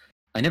was,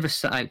 "I never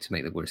set out to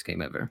make the worst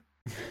game ever,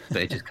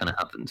 but it just kind of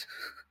happened."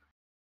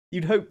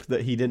 You'd hope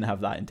that he didn't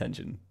have that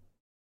intention.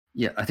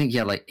 Yeah, I think he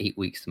had like 8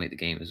 weeks to make the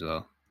game as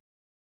well.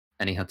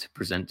 And he had to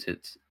present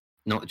it,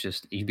 not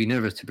just, you'd be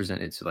nervous to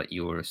present it to like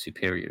your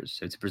superiors.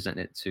 So to present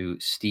it to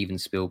Steven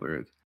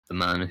Spielberg, the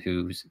man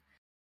who's,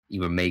 you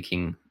were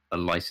making a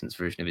licensed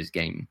version of his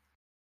game,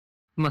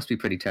 must be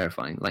pretty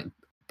terrifying, like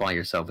by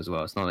yourself as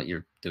well. It's not like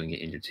you're doing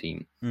it in your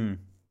team.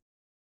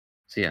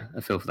 So yeah,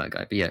 I feel for that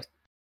guy. But yeah,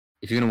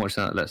 if you're going to watch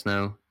that, let us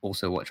know.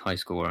 Also watch High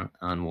Score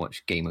and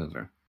watch Game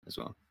Over as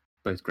well.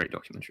 Both great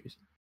documentaries.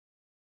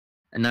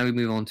 And now we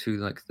move on to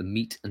like the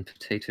meat and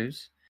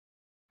potatoes,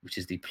 which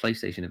is the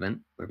PlayStation event,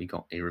 where we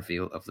got a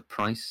reveal of the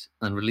price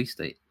and release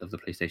date of the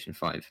PlayStation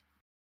 5.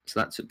 So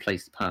that took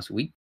place the past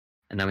week.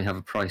 And now we have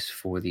a price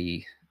for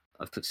the,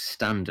 I've put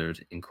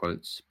standard in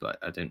quotes, but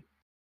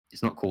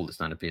it's not called the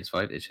standard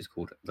PS5, it's just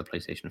called the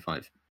PlayStation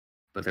 5.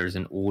 But there is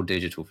an all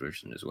digital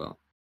version as well.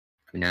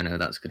 We now know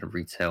that's going to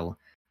retail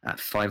at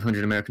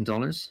 $500 American,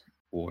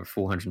 or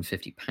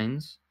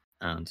 £450,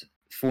 and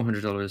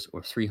 $400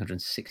 or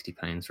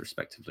 £360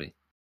 respectively.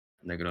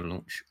 And they're going to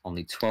launch on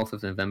the 12th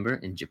of November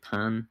in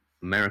Japan,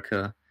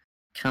 America,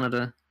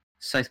 Canada,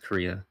 South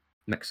Korea,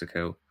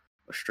 Mexico,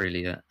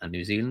 Australia, and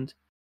New Zealand.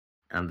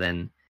 And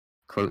then,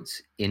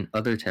 quotes, in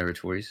other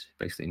territories,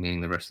 basically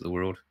meaning the rest of the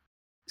world,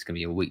 it's going to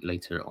be a week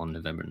later on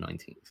November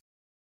 19th.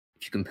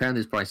 If you compare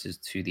those prices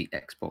to the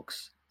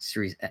Xbox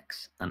Series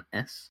X and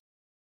S,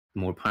 the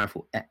more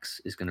powerful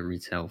X is going to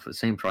retail for the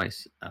same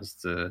price as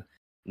the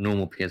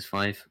normal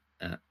PS5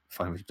 at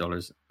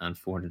 $500 and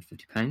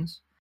 £450.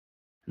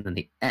 And then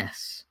the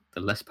S,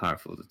 the less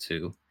powerful of the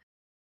two,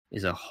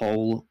 is a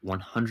whole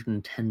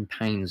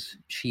 £110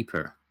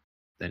 cheaper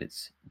than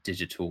its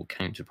digital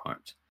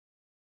counterpart.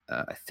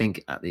 I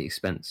think at the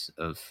expense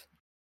of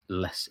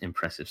less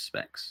impressive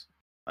specs.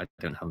 I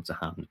don't have them to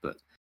hand, but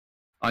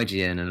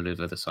IGN and a lot of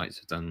other sites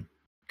have done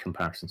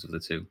comparisons of the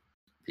two.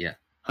 But yeah,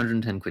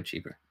 110 quid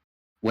cheaper.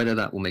 Whether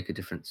that will make a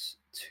difference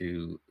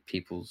to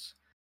people's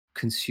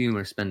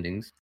consumer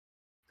spendings,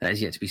 that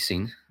is yet to be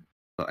seen.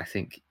 But I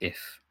think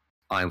if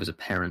I was a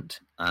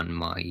parent and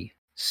my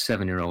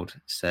 7-year-old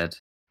said,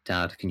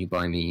 Dad, can you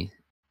buy me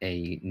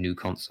a new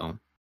console?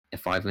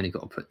 If I've only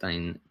got to put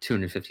down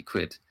 250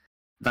 quid,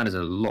 that is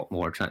a lot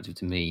more attractive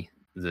to me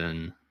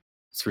than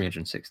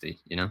 360,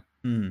 you know?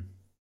 Mm.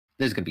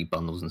 There's going to be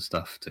bundles and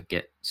stuff to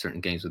get certain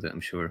games with it, I'm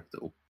sure,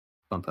 that will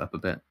bump it up a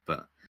bit.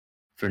 But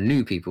for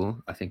new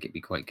people, I think it'd be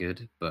quite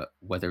good. But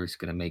whether it's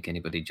going to make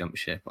anybody jump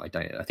ship, I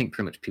doubt it. I think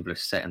pretty much people are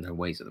set in their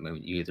ways at the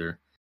moment. You're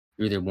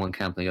either one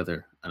camp or the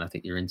other, and I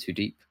think you're in too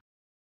deep,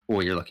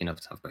 or you're lucky enough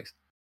to have both.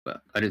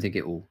 But I don't think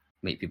it will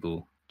make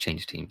people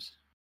change teams.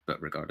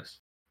 But regardless.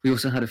 We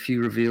also had a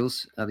few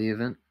reveals at the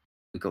event.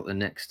 We got the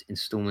next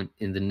installment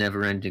in the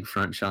never-ending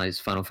franchise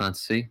Final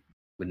Fantasy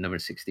with number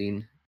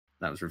 16.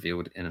 That was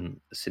revealed in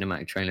a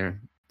cinematic trailer.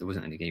 There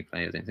wasn't any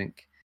gameplay, I don't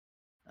think.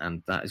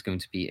 And that is going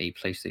to be a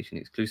PlayStation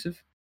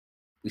exclusive.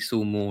 We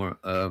saw more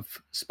of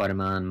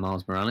Spider-Man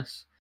Miles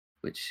Morales,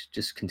 which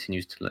just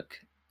continues to look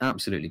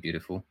absolutely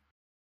beautiful.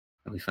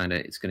 And we found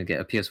out it's going to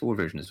get a PS4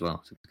 version as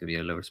well. So it's going to be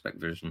a lower spec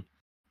version.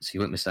 So you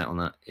won't miss out on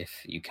that if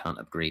you can't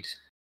upgrade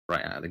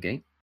right out of the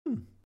gate.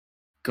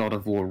 God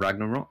of War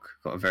Ragnarok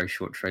got a very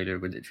short trailer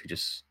with literally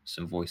just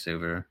some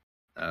voiceover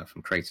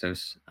from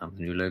Kratos and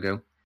the new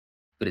logo.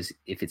 But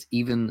if it's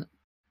even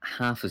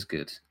half as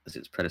good as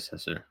its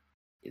predecessor,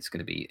 it's going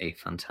to be a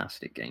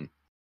fantastic game.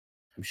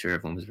 I'm sure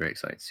everyone was very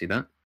excited to see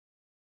that.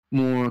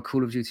 More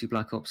Call of Duty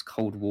Black Ops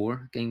Cold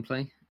War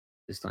gameplay.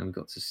 This time we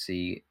got to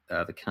see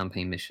the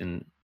campaign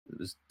mission that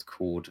was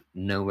called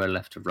Nowhere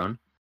Left to Run,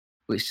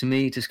 which to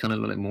me just kind of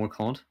looked like more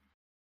COD,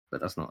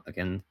 but that's not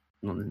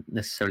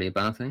necessarily a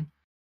bad thing.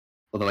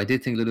 Although I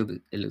did think it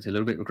looked a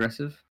little bit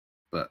regressive,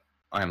 but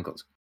I haven't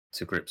got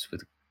to grips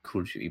with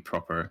Call of Duty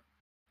proper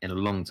in a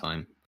long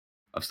time.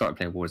 I've started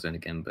playing Warzone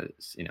again, but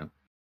it's,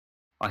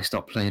 I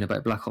stopped playing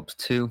about Black Ops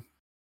 2.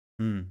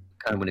 Kind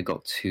of when it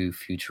got too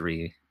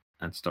futury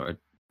and started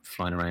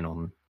flying around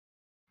on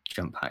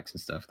jump packs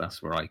and stuff.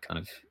 That's where I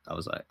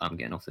was like, I'm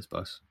getting off this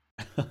bus.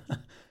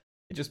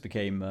 It just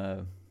became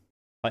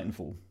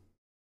Titanfall,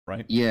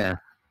 right? Yeah,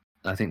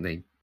 I think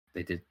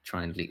they did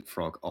try and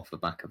leapfrog off the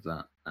back of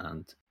that,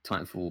 and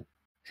Titanfall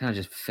kind of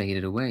just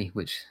faded away,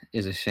 which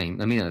is a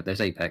shame. I mean,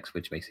 there's Apex,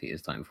 which basically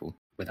is Titanfall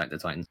without the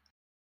Titans.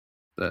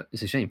 But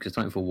it's a shame because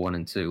Titanfall 1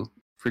 and 2,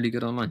 really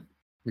good online,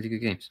 really good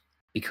games,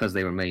 because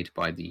they were made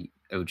by the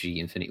OG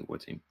Infinity War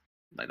team.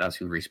 Like, that's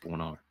who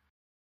Respawn are.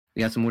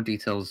 We had some more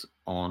details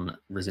on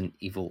Resident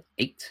Evil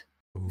 8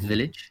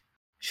 Village.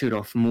 Showed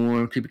off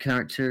more creepy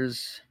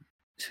characters,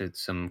 showed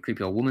some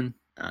creepy old woman,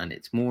 and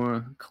it's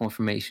more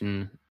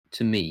confirmation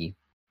to me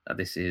that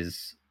this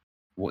is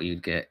what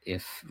you'd get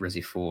if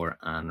Resi 4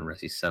 and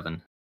Resi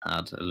 7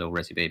 had a little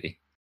Resi baby,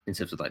 in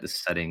terms of like the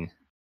setting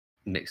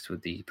mixed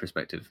with the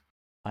perspective.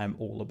 I'm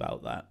all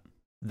about that.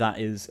 That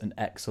is an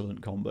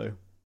excellent combo.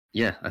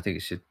 Yeah, I think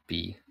it should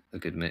be a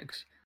good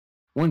mix.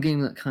 One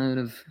game that kind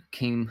of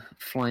came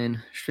flying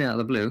straight out of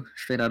the blue,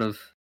 straight out of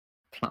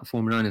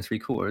Platform 9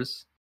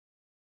 3/4.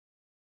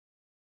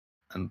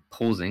 I'm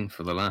pausing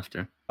for the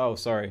laughter. Oh,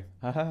 sorry.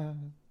 It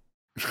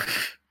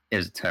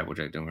was a terrible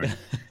joke, don't worry.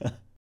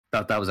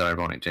 That was an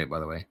ironic joke, by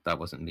the way. That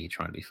wasn't me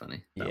trying to be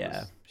funny. That yeah,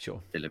 was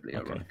sure. Deliberately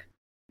Okay. ironic.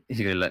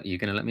 You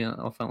gonna let me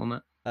off that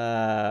one,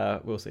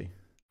 Matt? We'll see.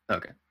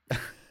 Okay.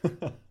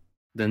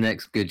 The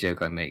next good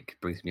joke I make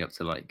brings me up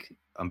to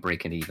I'm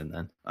breaking even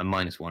then. I'm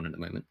 -1 at the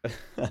moment.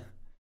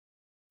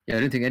 Yeah, I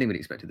don't think anybody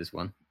expected this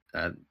one.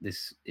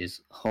 This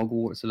is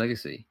Hogwarts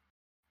Legacy,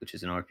 which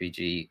is an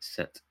RPG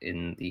set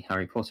in the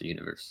Harry Potter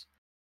universe,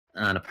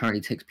 and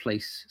apparently takes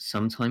place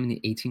sometime in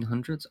the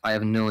 1800s. I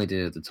have no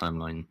idea the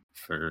timeline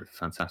for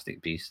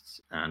Fantastic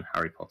Beasts and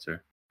Harry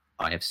Potter.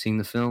 I have seen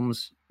the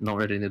films, not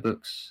read any of the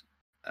books.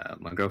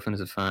 My girlfriend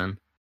is a fan,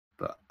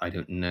 but I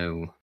don't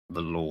know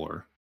the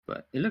lore.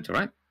 But it looked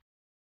alright.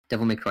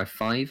 Devil May Cry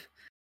 5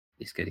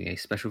 is getting a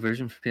special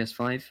version for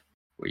PS5,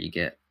 where you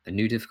get a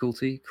new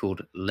difficulty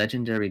called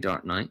Legendary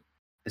Dark Knight,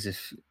 as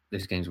if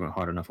those games weren't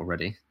hard enough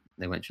already.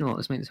 They went, you know what,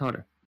 let's make this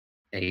harder.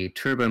 A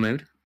turbo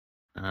mode,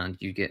 and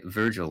you get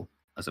Virgil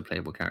as a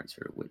playable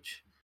character,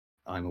 which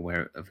I'm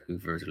aware of who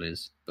Virgil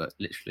is, but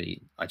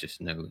literally I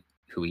just know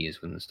who he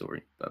is within the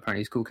story. But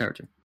apparently he's a cool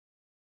character.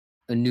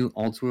 A new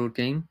Oddworld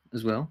game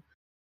as well.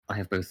 I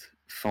have both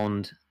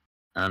fond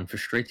and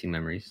frustrating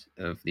memories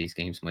of these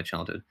games from my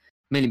childhood,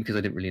 mainly because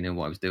I didn't really know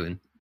what I was doing.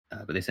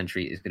 But this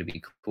entry is going to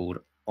be called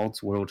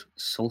Oddworld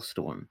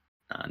Soulstorm,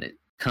 and it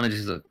kind of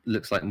just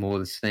looks like more of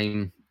the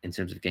same in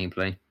terms of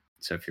gameplay.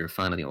 So if you're a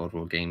fan of the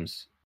Oddworld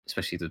games,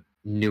 especially the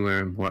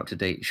newer, more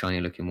up-to-date,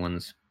 shiny-looking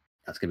ones,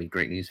 that's going to be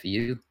great news for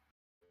you.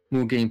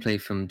 More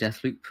gameplay from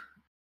Deathloop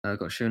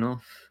got shown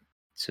off.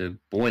 To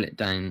boil it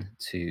down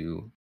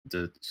to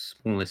the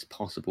smallest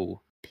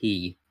possible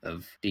P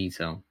of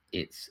detail,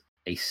 it's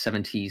a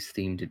 70s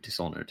themed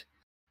Dishonored,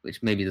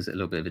 which maybe does it a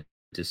little bit of a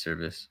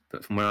disservice.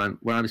 But from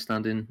where I was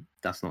standing,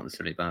 that's not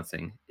necessarily a bad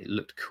thing. It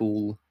looked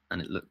cool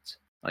and it looked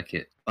like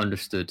it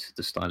understood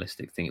the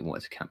stylistic thing it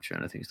wanted to capture,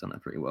 and I think it's done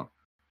that pretty well.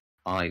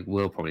 I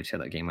will probably check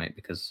that game out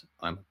because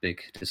I'm a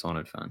big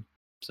Dishonored fan,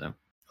 so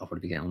I'll probably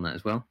be getting on that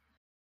as well.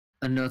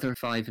 Another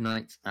Five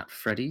Nights at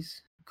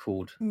Freddy's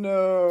called Five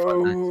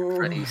Nights at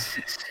Freddy's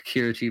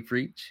Security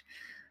Breach.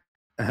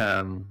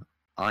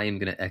 I am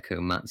going to echo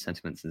Matt's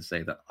sentiments and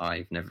say that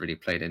I've never really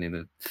played any of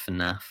the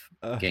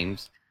FNAF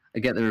games. I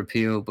get their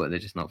appeal, but they're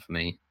just not for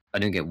me. I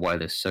don't get why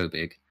they're so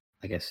big.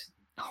 I guess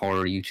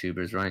horror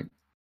YouTubers, right?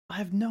 I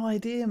have no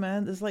idea,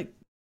 man.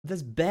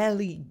 There's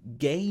barely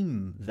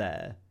game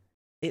there.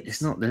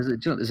 It's not.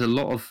 There's a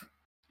lot of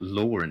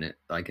lore in it.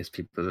 I guess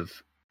people have.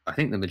 I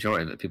think the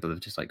majority of it, people have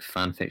just like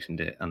fan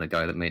fictioned it, and the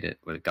guy that made it,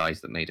 or the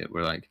guys that made it,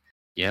 were like,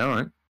 "Yeah, all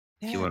right.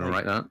 If you want to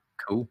write that,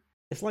 cool."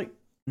 It's like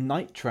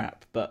Night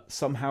Trap, but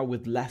somehow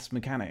with less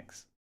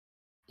mechanics.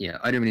 Yeah,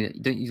 I don't really.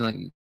 Don't you like?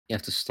 You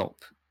have to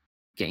stop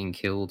getting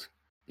killed.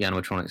 The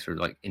animatronics are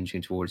like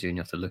inching towards you, and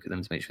you have to look at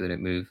them to make sure they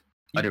don't move.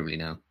 I don't really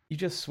know. You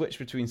just switch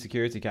between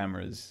security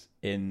cameras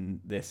in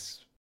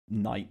this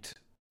night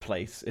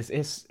place.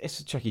 It's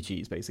a Chuck E.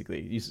 Cheese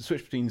basically. You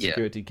switch between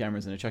security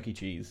cameras and a Chuck E.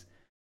 Cheese,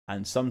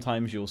 and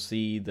sometimes you'll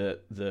see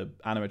that the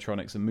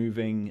animatronics are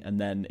moving,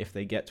 and then if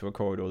they get to a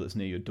corridor that's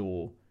near your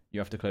door, you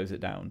have to close it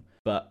down.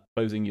 But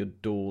closing your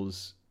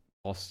doors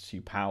costs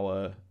you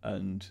power,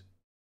 and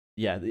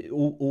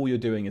all you're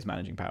doing is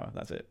managing power.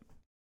 That's it.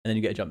 And then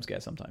you get a jump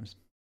scare sometimes.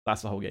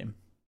 That's the whole game.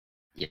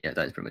 Yeah,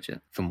 that is pretty much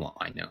it, from what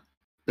I know.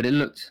 But it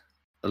looked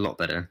a lot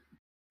better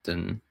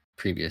than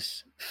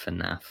previous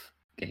FNAF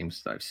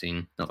games that I've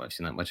seen. Not that I've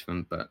seen that much of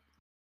them, but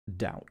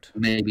doubt.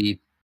 Maybe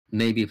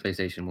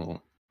PlayStation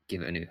will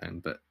give it a new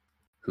home, but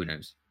who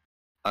knows?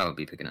 I will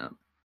be picking it up.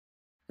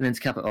 And then to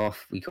cap it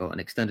off, we got an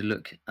extended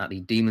look at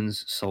the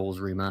Demon's Souls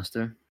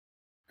remaster,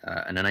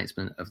 an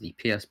announcement of the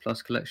PS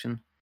Plus collection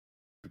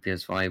for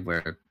PS5,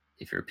 where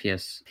if you're a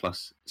PS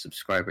Plus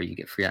subscriber, you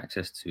get free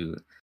access to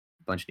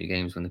a bunch of new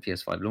games when the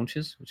PS5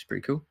 launches, which is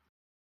pretty cool.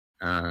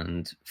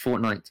 And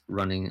Fortnite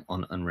running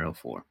on Unreal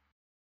 4.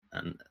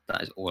 And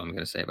that is all I'm going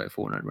to say about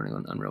Fortnite running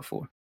on Unreal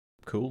 4.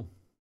 Cool.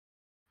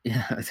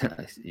 Yeah,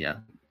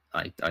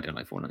 I don't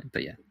like Fortnite,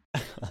 but yeah.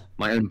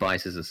 My own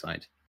biases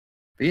aside.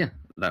 But yeah,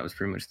 that was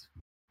pretty much,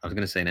 I was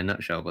going to say in a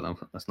nutshell, but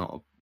that's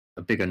not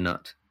a bigger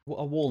nut. Well,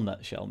 a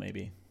walnut shell,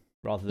 maybe,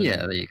 rather than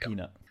there you go.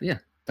 peanut. But yeah,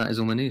 that is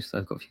all my news that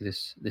I've got for you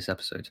this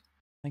episode.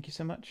 Thank you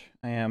so much.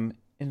 I am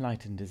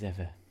enlightened as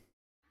ever.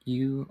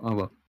 You are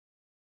welcome.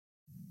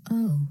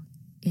 Oh,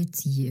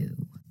 it's you.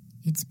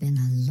 It's been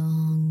a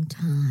long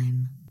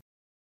time.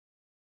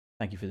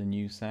 Thank you for the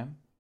news, Sam.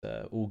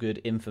 All good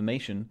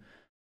information.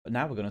 But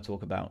now we're going to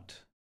talk about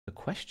the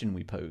question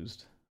we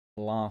posed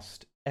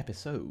last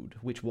episode,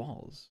 which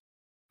was,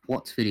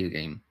 what video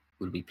game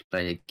would we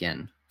play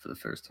again for the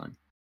first time?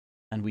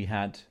 And we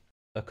had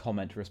a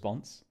comment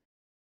response.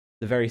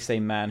 The very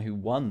same man who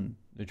won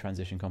the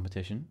transition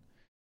competition,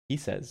 he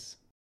says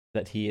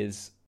that he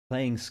is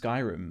playing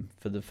Skyrim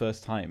for the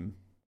first time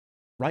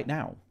right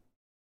now.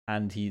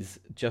 And he's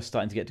just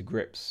starting to get to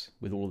grips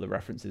with all the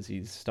references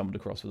he's stumbled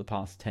across for the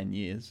past 10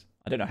 years.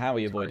 I don't know how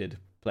he avoided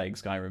playing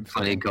Skyrim.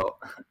 Finally got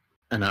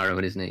an arrow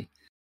in his knee.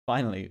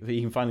 Finally. He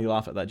can finally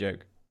laugh at that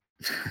joke.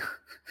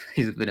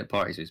 He's been at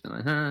parties, so he's been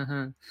like, ha,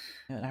 ha.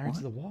 Yeah, an arrow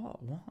to the what?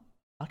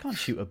 I can't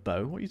shoot a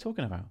bow. What are you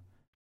talking about?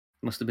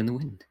 Must have been the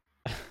wind.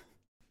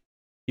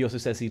 He also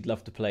says he'd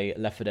love to play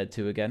Left 4 Dead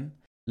 2 again.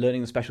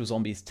 Learning the special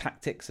zombies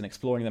tactics and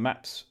exploring the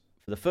maps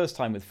for the first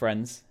time with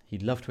friends.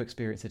 He'd love to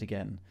experience it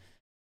again.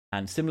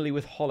 And similarly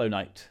with Hollow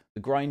Knight,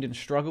 the grind and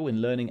struggle in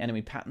learning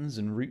enemy patterns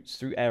and routes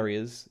through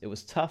areas, it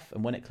was tough,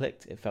 and when it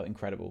clicked, it felt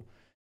incredible.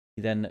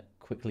 He then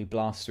quickly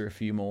blasts through a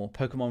few more.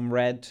 Pokemon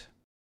Red,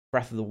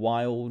 Breath of the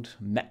Wild,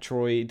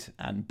 Metroid,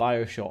 and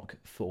Bioshock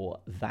for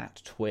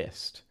that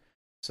twist.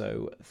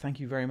 So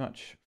thank you very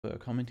much for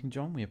commenting,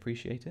 John. We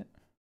appreciate it.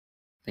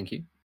 Thank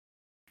you.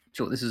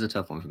 Sure, this is a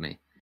tough one for me,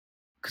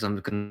 because I'm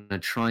going to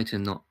try to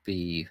not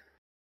be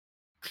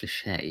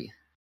cliche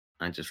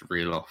and just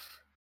reel off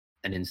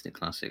an instant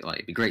classic. Like,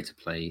 it'd be great to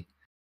play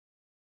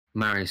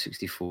Mario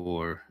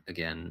 64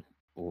 again,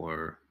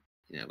 or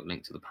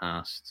Link to the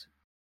Past,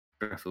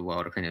 Breath of the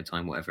Wild, Ocarina of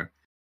Time, whatever.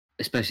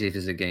 Especially if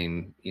it's a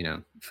game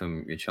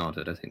from your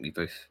childhood. I think we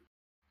both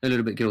a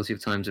little bit guilty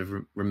of times of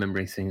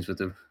remembering things with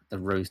the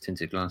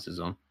rose-tinted glasses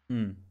on.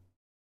 Hmm.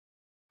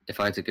 If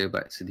I had to go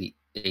back to the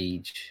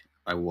age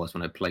I was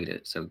when I played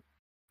it, so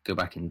go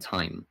back in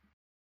time,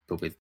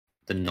 but with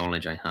the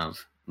knowledge I have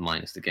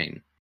minus the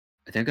game,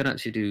 I think I'd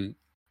actually do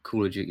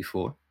Call of Duty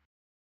 4.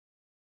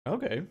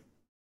 Okay.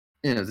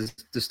 Yeah,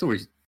 the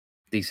story's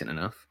decent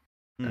enough,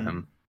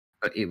 Hmm.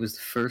 but it was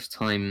the first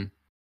time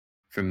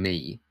for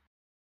me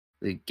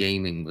that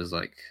gaming was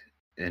like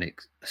a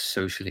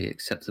socially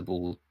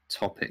acceptable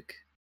topic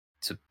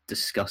to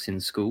discuss in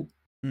school.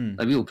 Hmm.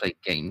 Like we all played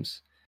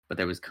games, but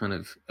there was kind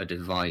of a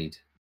divide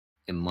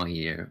in my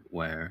year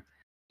where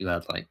you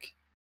had like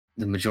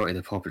the majority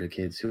of the popular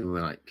kids who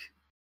were like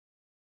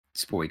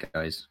sporty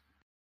guys.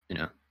 You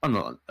know, I'm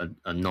not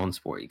a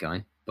non-sporty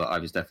guy, but I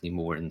was definitely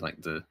more in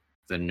like the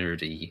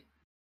nerdy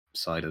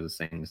side of the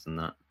things than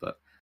that. But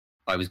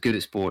I was good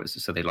at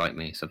sports, so they liked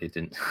me. So they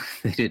didn't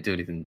they didn't do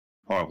anything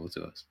horrible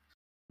to us.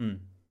 Hmm.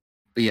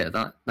 But yeah,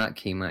 that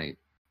came out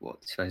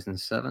what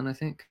 2007, I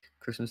think,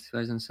 Christmas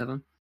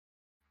 2007,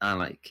 and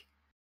like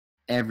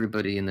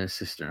everybody and their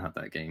sister had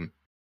that game,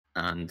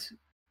 and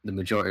the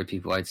majority of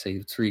people, I'd say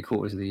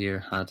 3/4 of the year,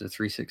 had a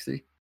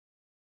 360.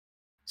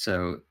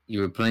 So you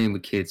were playing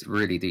with kids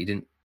really that you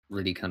didn't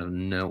really kind of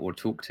know or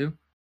talk to,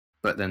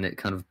 but then it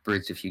kind of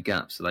bridged a few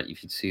gaps so that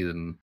if you'd see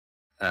them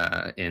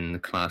in the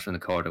class or in the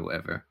corridor or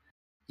whatever,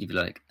 you'd be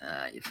like,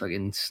 you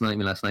fucking sniped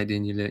me last night,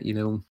 didn't you?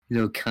 You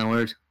know,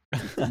 coward.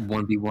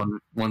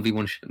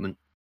 1v1 shipment.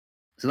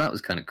 So that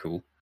was kind of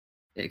cool.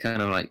 It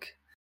kind of like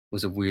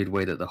was a weird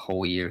way that the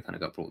whole year kind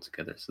of got brought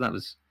together. So that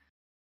was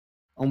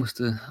almost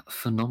a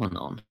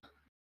phenomenon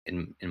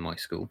in my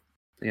school.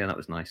 But yeah, that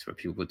was nice where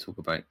people would talk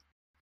about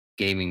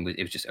gaming.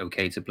 It was just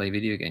okay to play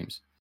video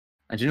games.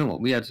 And do you know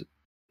what?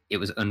 It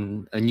was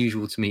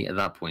unusual to me at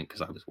that point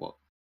because I was what?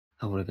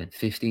 I would have been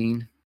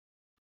 15.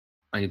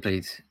 I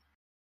played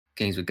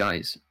games with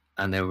guys,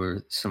 and there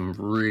were some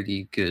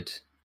really good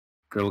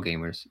girl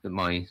gamers at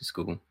my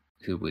school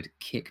who would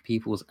kick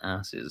people's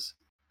asses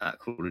at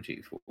Call of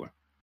Duty 4.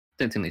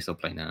 Don't think they still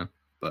play now,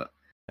 but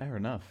Fair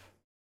enough.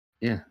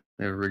 yeah,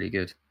 they were really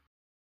good.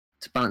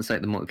 To balance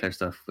out the multiplayer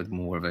stuff with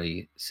more of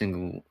a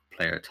single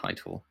player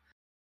title,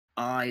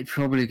 I'd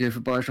probably go for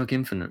Bioshock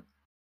Infinite.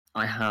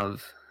 I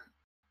have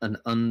an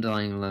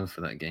undying love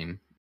for that game,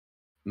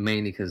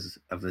 mainly because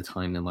of the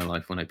time in my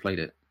life when I played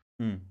it.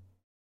 Hmm.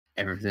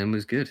 Everything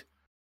was good.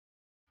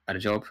 I had a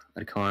job, I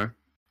had a car,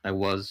 I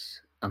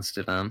was and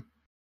still am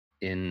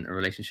in a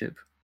relationship.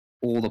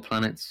 All the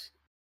planets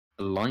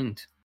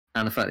aligned,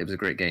 and the fact it was a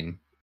great game,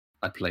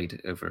 I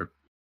played over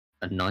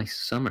a nice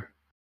summer.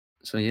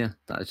 So yeah,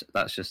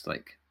 that's just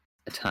like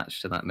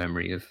attached to that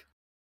memory of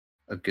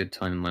a good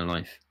time in my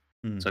life.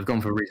 Hmm. So I've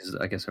gone for reasons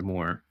that I guess are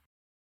more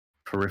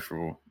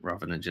peripheral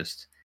rather than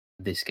just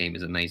this game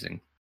is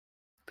amazing.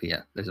 But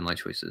yeah, those are my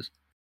choices.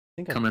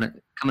 I think Coming at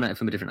it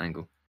from a different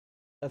angle.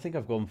 I think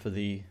I've gone for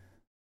the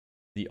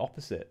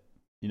opposite.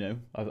 You know,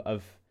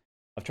 I've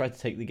tried to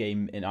take the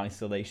game in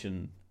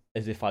isolation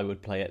as if I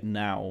would play it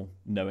now,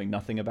 knowing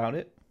nothing about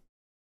it.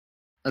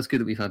 That's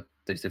good that we've had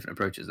those different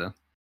approaches though.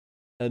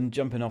 And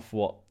jumping off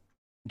what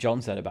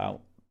John said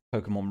about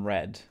Pokemon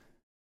Red,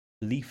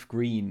 Leaf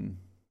Green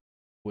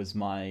was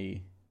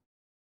my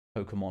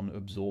Pokemon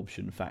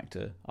absorption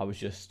factor. I was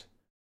just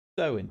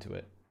so into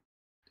it.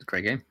 It's a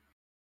great game.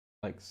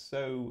 Like,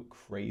 so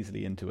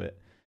crazily into it.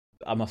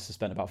 I must have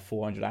spent about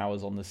 400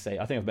 hours on the save.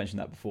 I think I've mentioned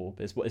that before,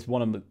 but it's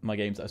one of my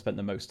games that I spent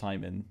the most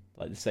time in.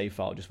 Like, the save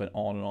file just went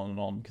on and on and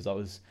on because I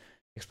was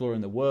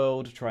exploring the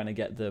world, trying to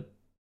get the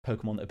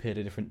Pokemon that appeared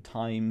at different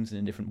times and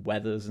in different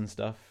weathers and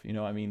stuff. You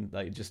know what I mean?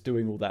 Like, just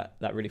doing all that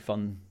really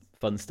fun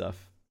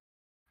stuff.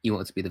 You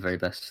want it to be the very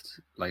best,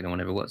 like no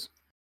one ever was.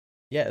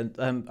 Yeah,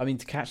 I mean,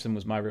 to catch them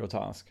was my real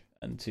task,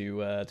 and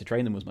to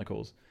train them was my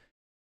cause.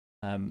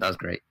 That was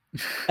great.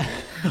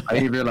 I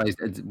only realised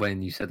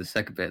when you said the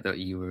second bit that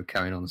you were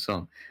carrying on the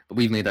song, but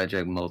we've made that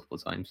joke multiple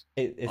times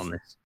on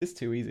this. It's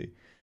too easy.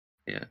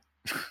 Yeah.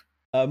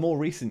 A more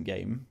recent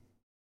game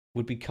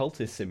would be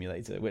Cultist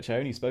Simulator, which I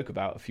only spoke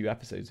about a few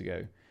episodes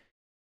ago.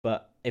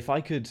 But if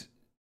I could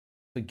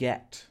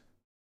forget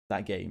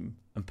that game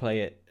and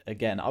play it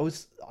again,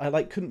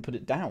 I couldn't put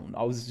it down.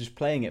 I was just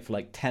playing it for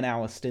like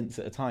 10-hour stints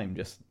at a time,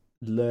 just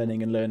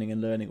learning and learning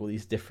and learning all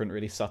these different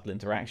really subtle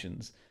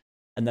interactions.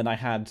 And then I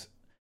had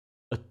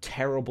a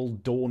terrible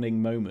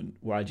dawning moment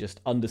where I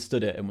just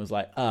understood it and was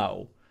like,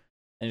 oh,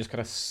 and just kind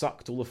of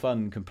sucked all the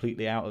fun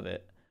completely out of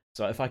it.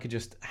 So if I could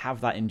just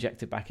have that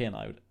injected back in,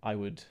 I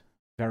would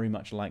very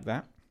much like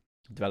that.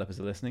 Developers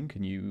are listening.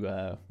 Can you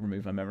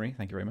remove my memory?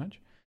 Thank you very much.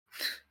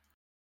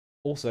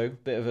 Also,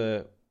 bit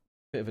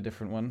of a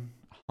different one.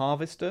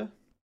 Harvester.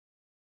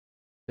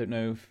 Don't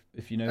know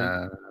if you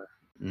know.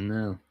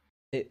 No.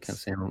 Can't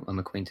say I'm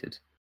acquainted.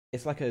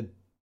 It's like a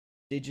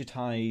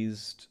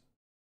digitized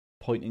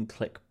point and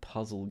click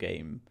puzzle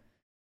game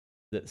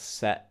that's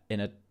set in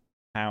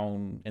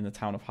the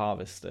town of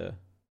Harvester,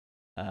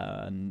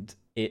 and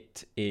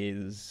it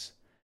is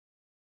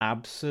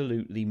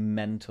absolutely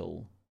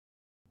mental.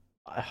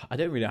 I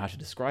don't really know how to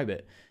describe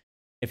it.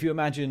 If you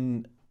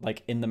imagine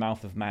like In the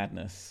Mouth of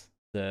Madness,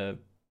 the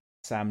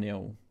Sam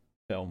Neill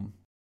film,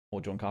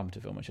 or John Carpenter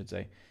film, I should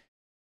say.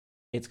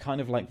 It's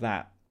kind of like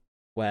that,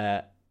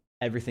 where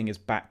everything is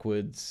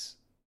backwards,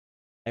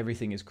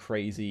 everything is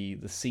crazy.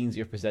 The scenes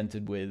you're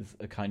presented with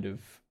are kind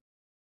of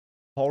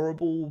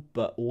horrible,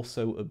 but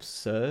also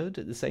absurd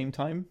at the same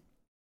time.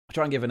 I'll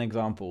try and give an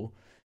example.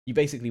 You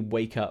basically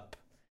wake up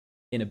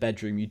in a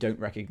bedroom you don't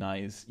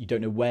recognize, you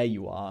don't know where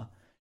you are,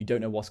 you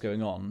don't know what's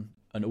going on,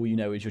 and all you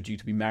know is you're due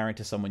to be married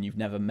to someone you've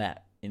never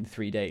met in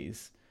 3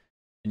 days.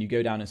 And you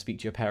go down and speak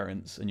to your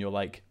parents, and you're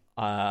like,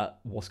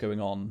 what's going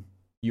on?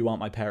 You aren't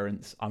my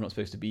parents, I'm not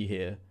supposed to be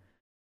here.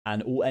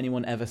 And all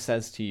anyone ever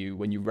says to you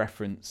when you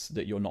reference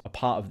that you're not a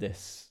part of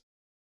this,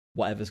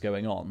 whatever's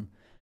going on,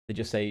 they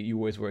just say, you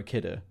always were a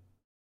kidder.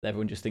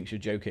 Everyone just thinks you're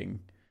joking.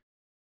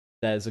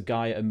 There's a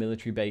guy at a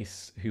military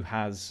base who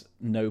has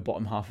no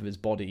bottom half of his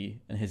body,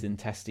 and his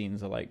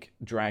intestines are like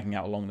dragging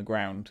out along the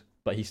ground,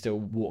 but he still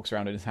walks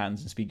around in his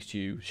hands and speaks to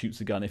you,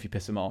 shoots a gun if you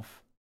piss him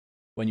off.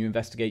 When you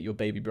investigate your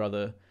baby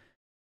brother,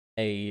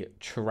 a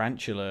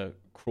tarantula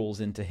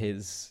crawls into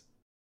his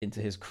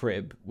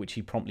crib, which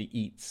he promptly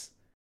eats.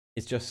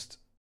 It's just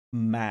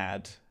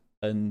mad.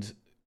 And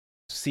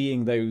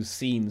seeing those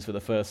scenes for the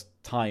first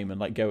time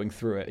and like going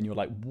through it, and you're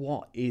like,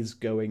 what is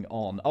going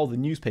on? Oh, the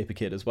newspaper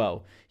kid as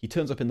well. He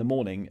turns up in the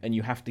morning and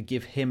you have to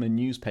give him a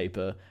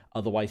newspaper,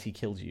 otherwise he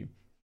kills you.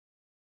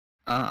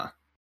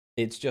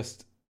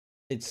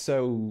 It's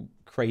so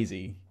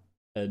crazy.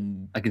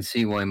 And I can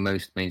see why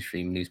most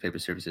mainstream newspaper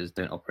services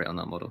don't operate on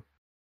that model.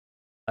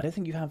 I don't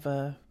think you have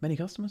many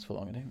customers for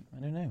long. I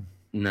don't know.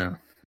 No.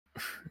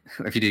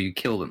 If you do, you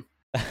kill them.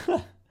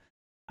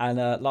 And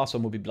last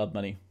one will be Blood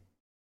Money.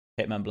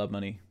 Hitman Blood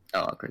Money.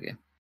 Oh, great game.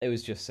 It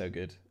was just so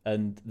good.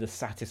 And the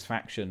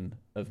satisfaction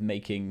of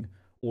making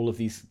all of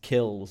these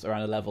kills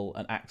around a level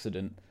an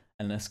accident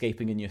and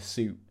escaping in your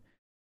suit.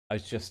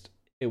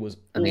 It was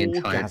and the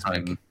entire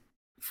orgasmic. time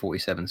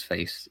 47's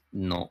face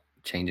not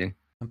changing.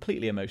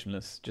 Completely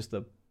emotionless. Just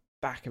the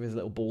back of his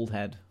little bald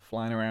head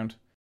flying around,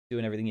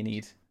 doing everything you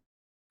need.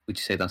 Would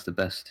you say that's the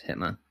best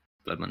Hitman,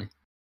 Blood Money?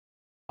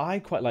 I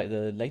quite like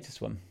the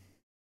latest one.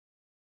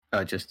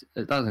 It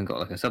hasn't got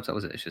like a subtitle,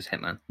 was it? It's just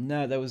Hitman.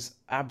 No, there was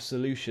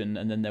Absolution,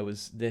 and then there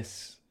was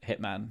this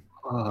Hitman.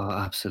 Oh,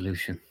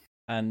 Absolution.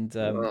 And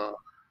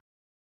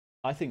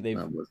I think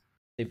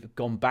they've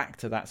gone back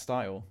to that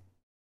style,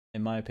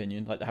 in my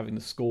opinion. Like having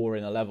the score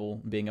in a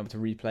level, and being able to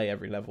replay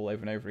every level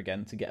over and over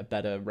again to get a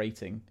better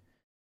rating.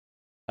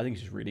 I think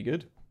it's just really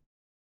good.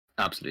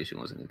 Absolution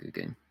wasn't a good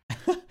game.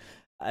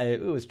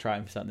 It was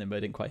trying for something, but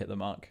it didn't quite hit the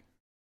mark.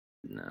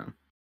 No.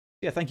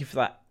 Yeah, thank you for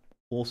that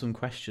awesome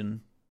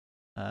question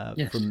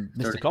from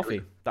Mr.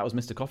 Coffee. That was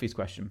Mr. Coffee's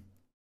question.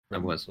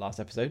 That was.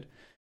 Last episode.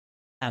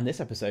 And this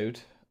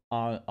episode,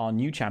 our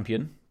new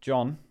champion,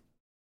 John,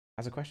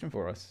 has a question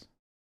for us.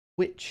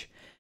 Which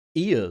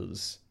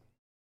ears,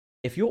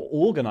 if you're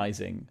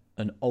organising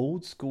an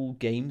old school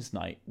games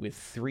night with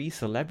 3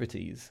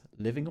 celebrities,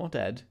 living or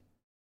dead,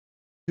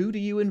 who do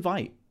you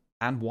invite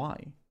and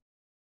why?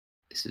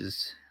 This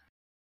is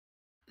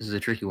a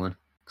tricky one,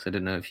 because I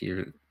don't know if do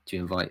you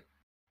invite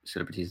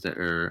celebrities that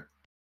are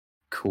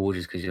cool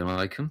just because you don't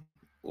like them,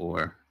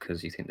 or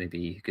because you think they'd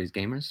be good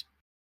gamers.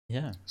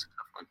 Yeah. It's a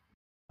tough one.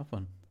 Tough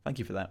one. Thank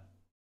you for that.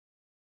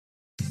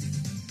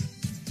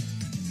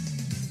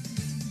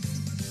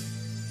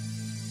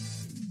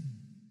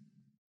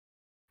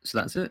 So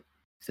that's it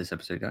for this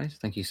episode, guys.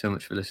 Thank you so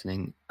much for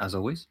listening, as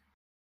always.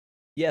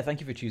 Yeah, thank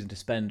you for choosing to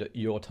spend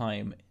your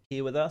time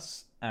here with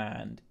us.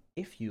 And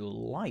if you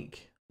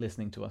like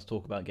listening to us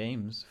talk about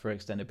games for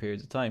extended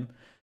periods of time,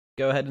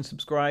 go ahead and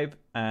subscribe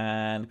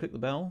and click the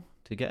bell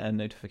to get a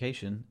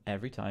notification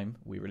every time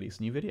we release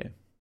a new video.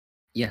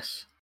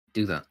 Yes,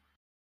 do that.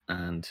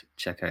 And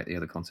check out the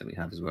other content we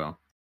have as well.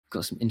 We've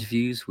got some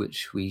interviews,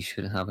 which we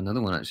should have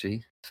another one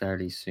actually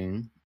fairly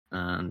soon.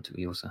 And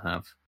we also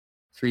have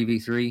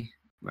 3v3,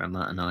 where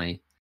Matt and I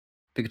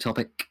pick a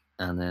topic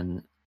and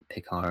then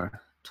pick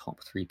our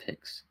top 3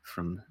 picks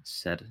from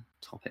said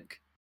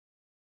topic.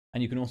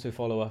 And you can also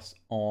follow us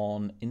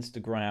on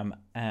Instagram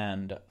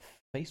and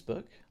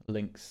Facebook.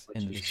 Links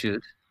Which in the you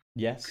should.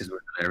 Yes. Because we're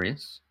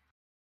hilarious.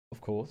 Of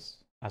course.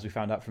 As we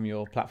found out from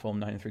your platform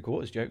 9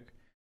 3/4 joke.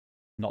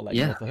 Not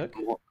letting you off the hook.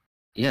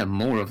 Yeah,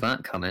 more of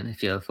that coming.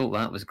 If you thought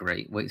that was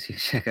great, wait till you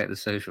check out the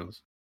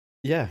socials.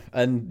 Yeah,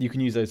 and you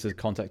can use those to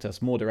contact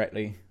us more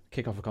directly,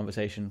 kick off a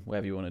conversation,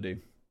 whatever you want to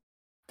do.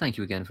 Thank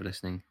you again for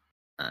listening,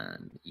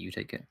 and you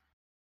take care.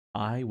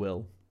 I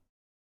will.